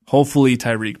 Hopefully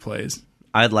Tyreek plays.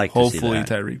 I'd like to see that. Hopefully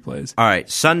Tyreek plays. All right,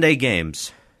 Sunday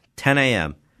games, 10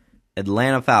 a.m.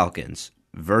 Atlanta Falcons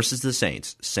versus the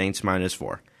Saints. Saints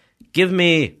 -4. Give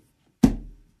me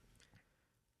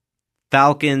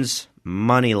Falcons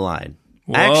money line.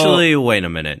 Whoa. Actually, wait a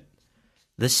minute.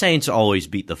 The Saints always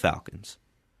beat the Falcons.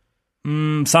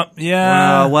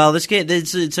 Yeah. Well, this game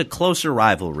it's a closer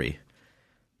rivalry.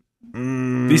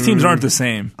 These teams aren't the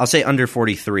same. I'll say under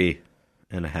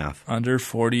 43.5. Under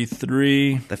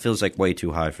 43. That feels like way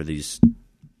too high for these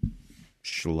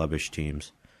schlubbish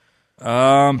teams.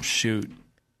 Shoot.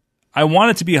 I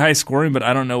want it to be high scoring, but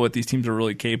I don't know what these teams are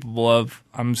really capable of.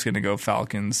 I'm just going to go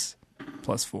Falcons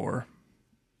 +4.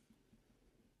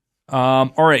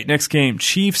 All right, next game.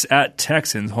 Chiefs at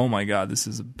Texans. Oh, my God. This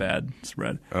is a bad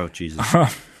spread. Oh, Jesus. All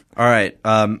right.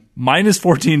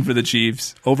 -14 for the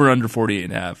Chiefs. Over under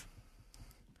 48.5.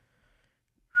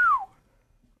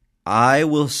 I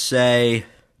will say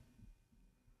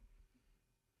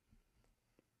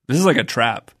this is like a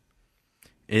trap.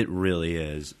 It really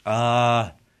is.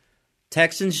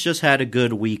 Texans just had a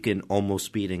good week in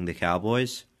almost beating the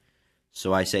Cowboys,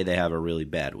 so I say they have a really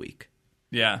bad week.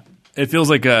 Yeah. It feels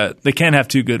like they can't have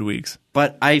two good weeks.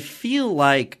 But I feel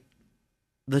like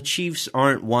the Chiefs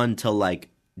aren't one to, like,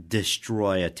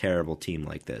 destroy a terrible team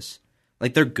like this.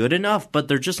 Like, they're good enough, but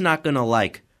they're just not going to,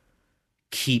 like,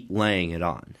 keep laying it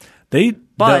on. The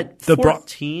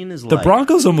 14 is like... The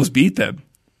Broncos almost beat them.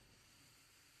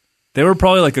 They were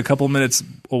probably, like, a couple minutes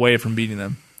away from beating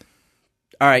them.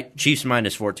 All right, Chiefs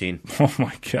 -14. Oh,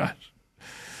 my gosh.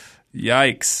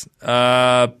 Yikes.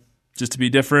 Just to be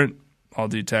different, I'll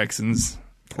do Texans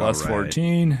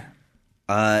 +14.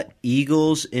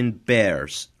 Eagles and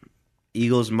Bears.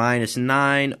 Eagles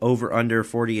 -9, over under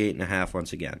 48.5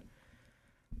 once again.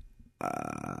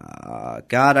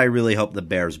 God, I really hope the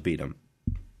Bears beat them,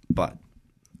 but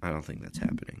I don't think that's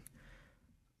happening.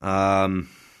 I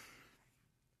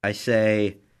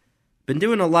say, been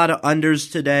doing a lot of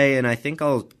unders today, and I think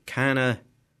I'll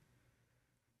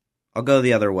go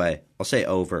the other way. I'll say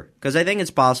over, because I think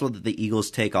it's possible that the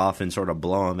Eagles take off and sort of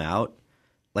blow them out.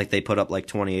 Like they put up like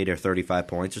 28 or 35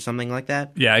 points or something like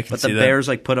that. Yeah, I can see that. But the Bears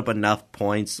like put up enough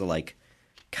points to like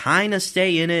kind of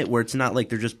stay in it, where it's not like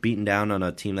they're just beating down on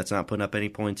a team that's not putting up any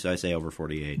points. So I say over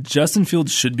 48. Justin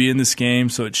Fields should be in this game,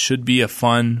 so it should be a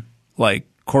fun like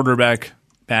quarterback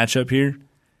matchup here.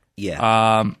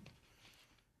 Yeah.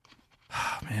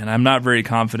 Man, I'm not very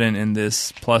confident in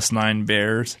this +9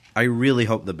 Bears. I really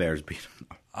hope the Bears beat them.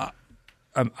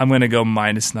 I'm going to go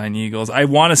 -9 Eagles. I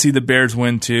want to see the Bears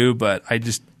win too, but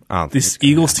this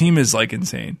Eagles team is like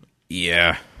insane.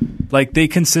 Yeah. Like they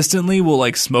consistently will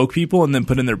like smoke people and then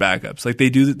put in their backups. Like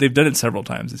they've done it several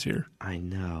times this year. I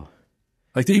know.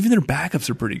 Like even their backups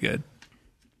are pretty good.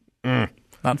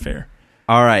 Not fair.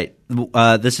 All right.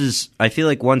 I feel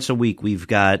like once a week we've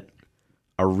got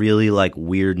a really like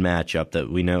weird matchup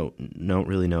that we don't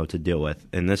really know what to deal with,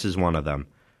 and this is one of them.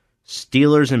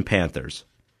 Steelers and Panthers.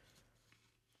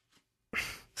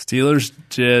 Steelers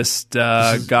just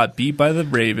got beat by the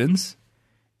Ravens,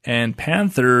 and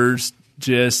Panthers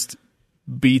just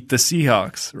beat the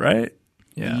Seahawks, right?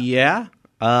 Yeah. Yeah.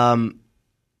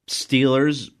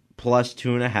 Steelers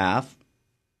 +2.5,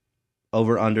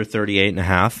 over under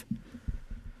 38.5.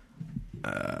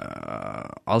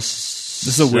 This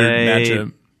is a weird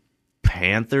matchup.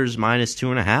 Panthers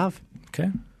 -2.5. Okay.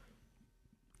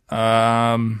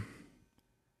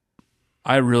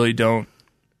 I really don't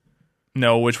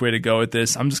know which way to go with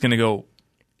this. I'm just going to go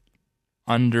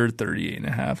under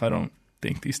 38.5. I don't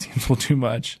think these teams will do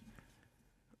much.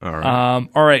 All right.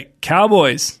 All right.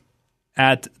 Cowboys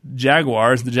at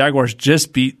Jaguars. The Jaguars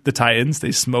just beat the Titans.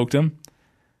 They smoked them.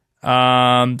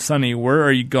 Sonny, where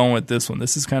are you going with this one?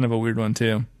 This is kind of a weird one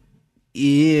too.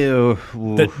 Ew.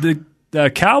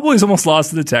 The Cowboys almost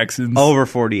lost to the Texans. Over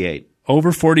 48.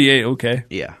 Over 48, okay.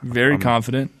 Yeah. Very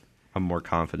confident. I'm more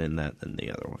confident in that than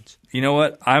the other ones. You know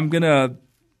what? I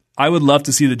would love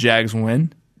to see the Jags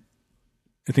win.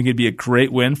 I think it'd be a great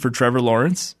win for Trevor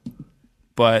Lawrence,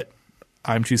 but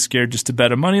I'm too scared just to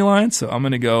bet a money line, so I'm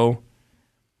going to go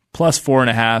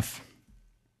 +4.5.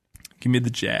 Give me the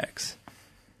Jags.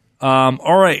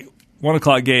 All right, 1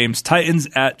 o'clock games. Titans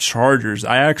at Chargers.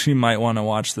 I actually might want to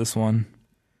watch this one.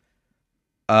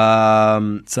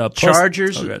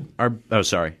 Chargers are. Oh,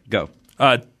 sorry. Go.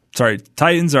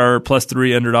 Titans are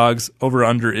 +3 underdogs.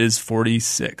 Over/under is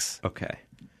 46. Okay.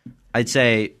 I'd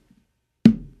say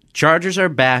Chargers are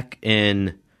back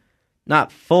in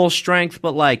not full strength,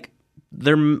 but like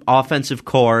their offensive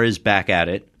core is back at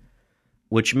it,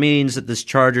 which means that this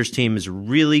Chargers team is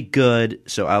really good.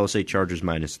 So I will say Chargers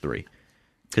 -3,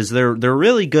 because they're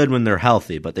really good when they're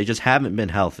healthy, but they just haven't been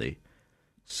healthy.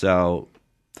 So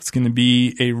that's going to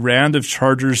be a round of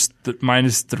Chargers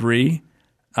 -3.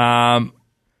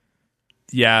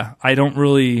 Yeah, I don't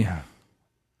really.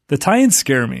 The Titans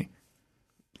scare me.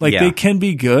 Like they can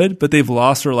be good, but they've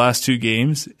lost their last 2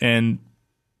 games, and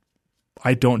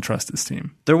I don't trust this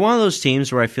team. They're one of those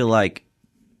teams where I feel like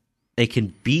they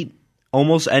can beat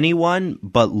almost anyone,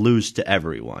 but lose to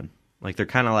everyone. Like they're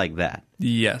kind of like that.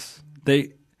 Yes,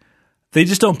 they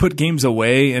just don't put games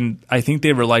away, and I think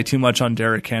they rely too much on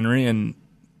Derrick Henry, and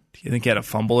I think he had a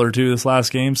fumble or 2 this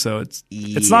last game, so it's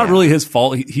not really his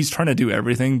fault. He's trying to do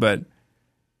everything, but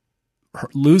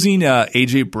losing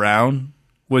A.J. Brown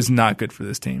was not good for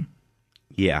this team.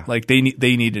 Yeah, like they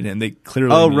needed him. They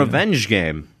clearly revenge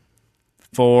game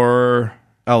for.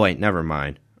 Oh wait, never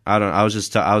mind. I don't. I was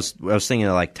just. I was thinking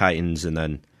of like Titans, and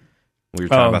then we were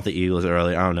talking about the Eagles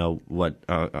earlier. I don't know what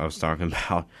I was talking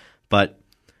about, but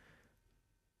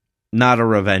not a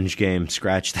revenge game.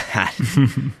 Scratch that.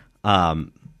 All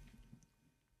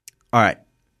right.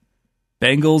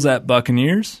 Bengals at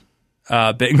Buccaneers.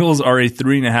 Bengals are a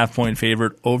 3.5 point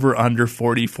favorite. Over under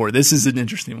 44. This is an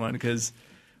interesting one because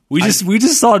we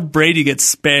just saw Brady get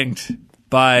spanked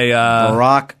by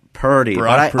Brock Purdy. But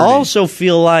I also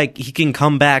feel like he can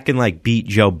come back and like beat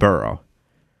Joe Burrow.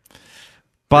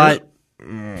 But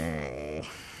I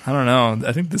don't know.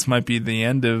 I think this might be the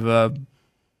end of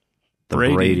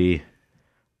Brady.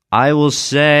 I will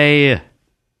say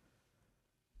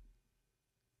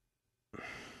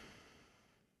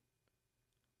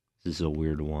this is a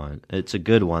weird one. It's a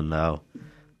good one though.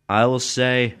 I will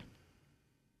say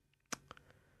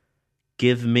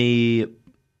give me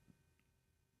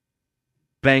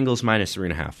Bengals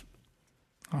 -3.5.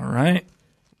 All right.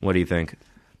 What do you think?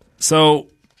 So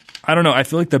I don't know. I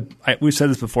feel like we've said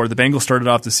this before. The Bengals started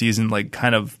off the season like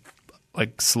kind of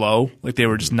like slow, like they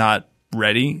were just not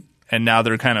ready, and now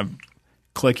they're kind of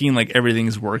clicking, like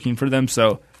everything's working for them.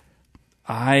 So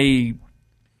I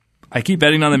keep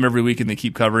betting on them every week, and they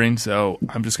keep covering. So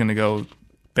I'm just going to go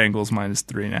Bengals minus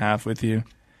 3.5 with you.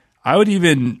 I would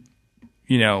even,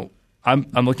 I'm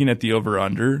looking at the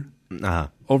over/under.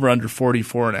 Over/under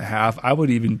 44.5. I would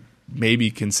even maybe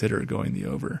consider going the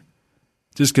over,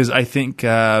 just because I think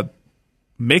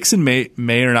Mixon may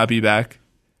or not be back.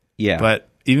 Yeah, but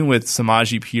even with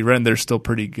Samaje Perine, they're still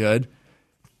pretty good.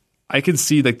 I can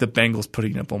see like the Bengals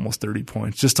putting up almost 30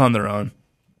 points just on their own.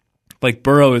 Like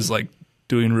Burrow is like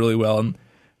doing really well, and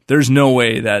there's no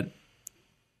way that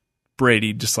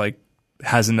Brady just like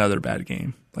has another bad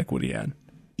game like what he had.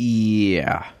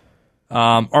 Yeah.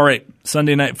 All right,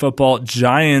 Sunday Night Football,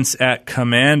 Giants at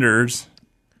Commanders.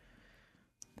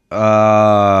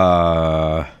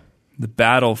 The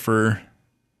battle for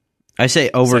I say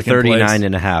over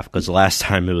 39.5 because last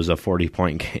time it was a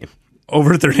 40-point game.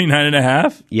 Over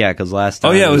 39.5? Yeah, because last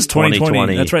time it was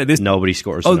 2020. That's right. Nobody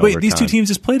scores. Oh, in wait, overtime. These two teams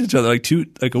just played each other like a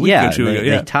week or two ago.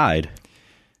 Yeah, they tied.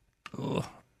 Ugh.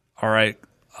 All right.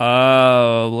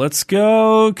 Let's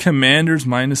go Commanders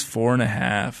minus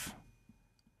 4.5.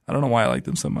 I don't know why I like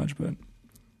them so much, but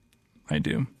I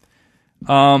do.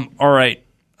 All right.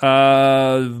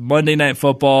 Monday Night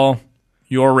Football,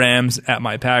 your Rams at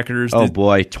my Packers. Oh,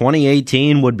 boy.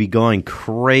 2018 would be going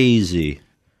crazy.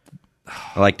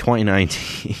 Like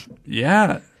 2019.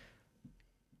 Yeah.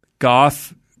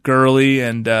 Goff, Gurley,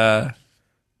 and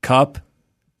Kupp.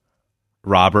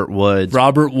 Robert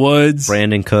Woods.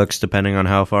 Brandon Cooks, depending on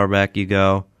how far back you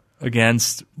go.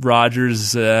 Against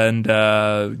Rodgers and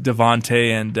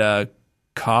Devontae and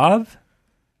Cobb?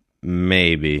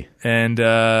 Maybe. And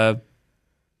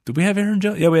did we have Aaron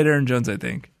Jones? Yeah, we had Aaron Jones, I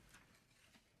think.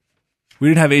 We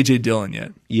didn't have A.J. Dillon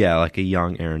yet. Yeah, like a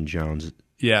young Aaron Jones.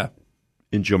 Yeah.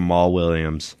 And Jamal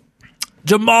Williams.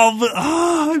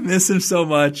 I miss him so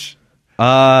much.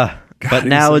 God, but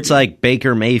now it's like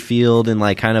Baker Mayfield and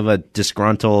like kind of a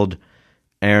disgruntled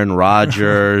Aaron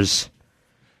Rodgers.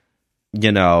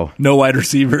 No wide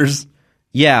receivers.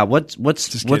 Yeah, what's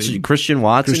Christian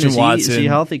Watson? Is he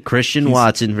healthy? Christian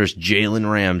Watson versus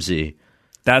Jalen Ramsey.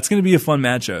 That's going to be a fun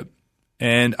matchup.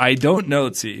 And I don't know.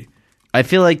 Let's see. I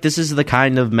feel like this is the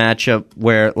kind of matchup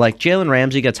where like Jalen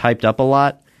Ramsey gets hyped up a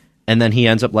lot, and then he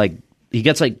ends up like he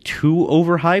gets like too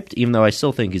overhyped. Even though I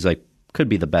still think he's like could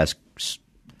be the best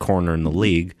corner in the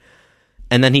league,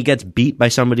 and then he gets beat by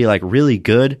somebody like really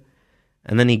good,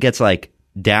 and then he gets like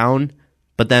down.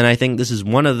 But then I think this is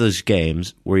one of those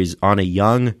games where he's on a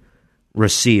young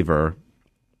receiver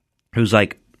who's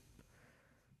like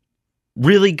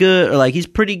really good, or like he's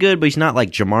pretty good, but he's not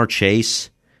like Jamar Chase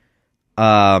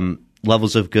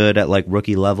levels of good at like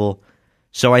rookie level.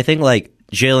 So I think like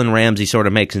Jalen Ramsey sort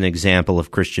of makes an example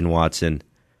of Christian Watson,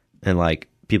 and like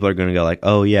people are going to go like,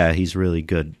 oh yeah, he's really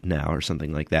good now or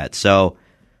something like that. So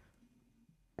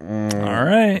all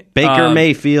right, Baker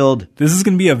Mayfield. This is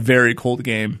going to be a very cold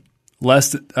game.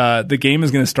 The game is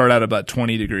going to start out about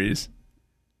 20 degrees,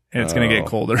 and it's going to get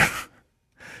colder.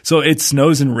 So it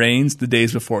snows and rains the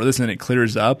days before this, and it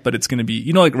clears up, but it's going to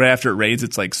be, like right after it rains,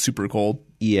 it's like super cold.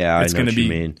 Yeah, it's I know what you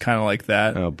mean. It's going to be kind of like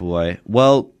that. Oh, boy.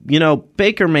 Well,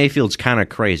 Baker Mayfield's kind of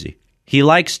crazy. He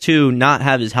likes to not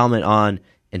have his helmet on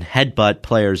and headbutt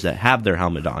players that have their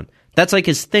helmet on. That's like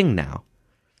his thing now.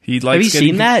 Have you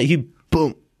seen that? He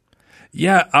boom.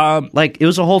 Yeah, like it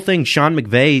was a whole thing. Sean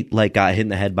McVay like got hit in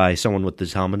the head by someone with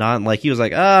his helmet on. Like he was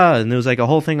like, and there was like a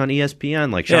whole thing on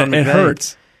ESPN. Like Sean McVay, it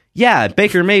hurts. Yeah,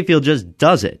 Baker Mayfield just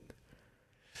does it.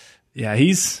 Yeah,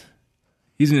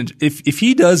 if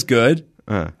he does good,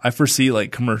 I foresee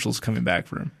like commercials coming back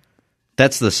for him.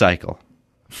 That's the cycle.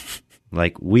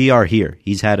 Like we are here.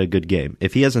 He's had a good game.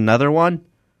 If he has another one,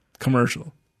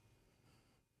 commercial.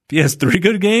 If he has 3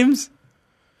 good games,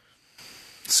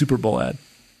 Super Bowl ad.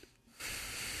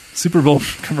 Super Bowl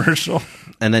commercial,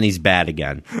 and then he's bad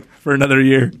again for another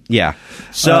year. Yeah.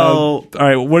 So, all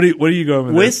right, what are you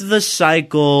going with this? The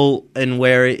cycle and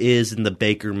where it is in the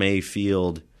Baker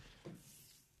Mayfield?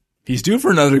 He's due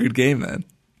for another good game. Then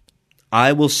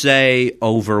I will say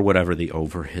over whatever the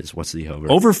over is. What's the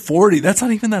over? Over 40. That's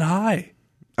not even that high.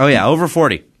 Oh yeah, over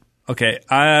 40. Okay,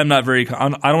 I'm not very. I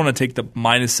don't want to take the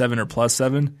 -7 or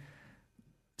 +7.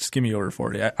 Just give me over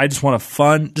 40. I just want a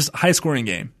fun, just high scoring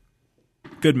game.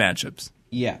 Good matchups.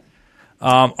 Yeah.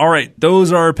 All right.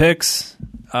 Those are our picks.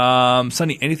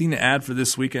 Sonny, anything to add for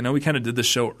this week? I know we kind of did the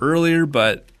show earlier,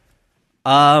 but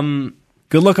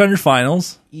good luck on your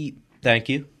finals. Thank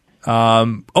you.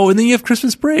 And then you have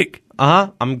Christmas break.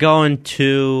 I'm going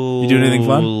to You doing anything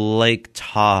fun? Lake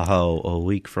Tahoe a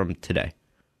week from today.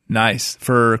 Nice.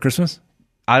 For Christmas?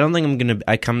 I don't think I'm going to...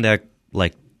 I come there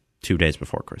like 2 days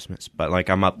before Christmas, but like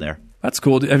I'm up there. That's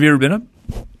cool. Have you ever been up?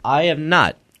 I have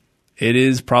not. It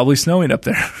is probably snowing up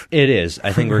there. It is.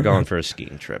 I think we're going for a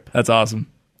skiing trip. That's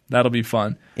awesome. That'll be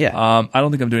fun. Yeah. I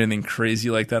don't think I'm doing anything crazy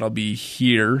like that. I'll be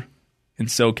here in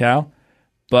SoCal,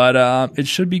 but it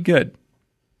should be good.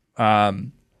 I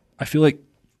feel like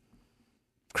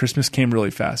Christmas came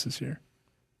really fast this year.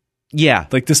 Yeah.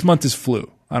 Like this month is flu.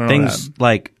 I don't know. Things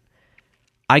like,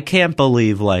 I can't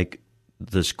believe like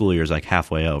the school year's like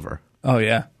halfway over. Oh,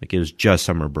 yeah. Like it was just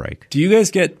summer break. Do you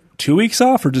guys get 2 weeks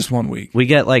off or just 1 week? We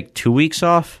get like 2 weeks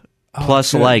off.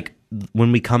 Plus, good. Like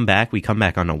when we come back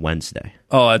on a Wednesday.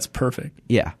 Oh, that's perfect.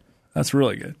 Yeah. That's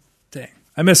really good. Dang.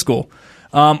 I miss school.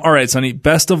 All right, Sonny,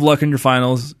 best of luck in your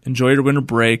finals. Enjoy your winter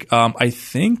break. I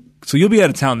think, so you'll be out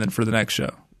of town then for the next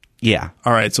show. Yeah.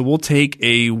 All right, so we'll take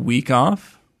a week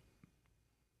off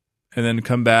and then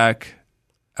come back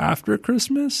after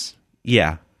Christmas?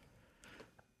 Yeah.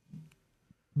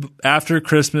 After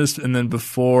Christmas and then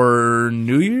before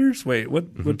New Year's? Wait,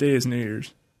 what day is New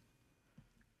Year's?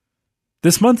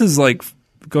 This month is like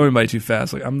going by too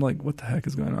fast. Like I'm like, what the heck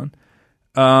is going on?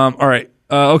 All right.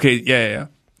 Okay. Yeah.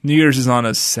 New Year's is on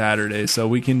a Saturday, so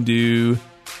we can do.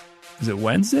 Is it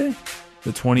Wednesday?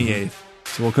 The 28th.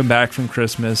 So we'll come back from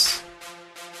Christmas,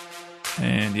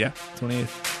 and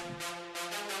 28th.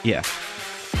 Yeah.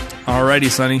 Alrighty,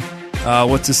 Sonny.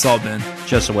 What's this all been?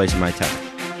 Just a waste of my time.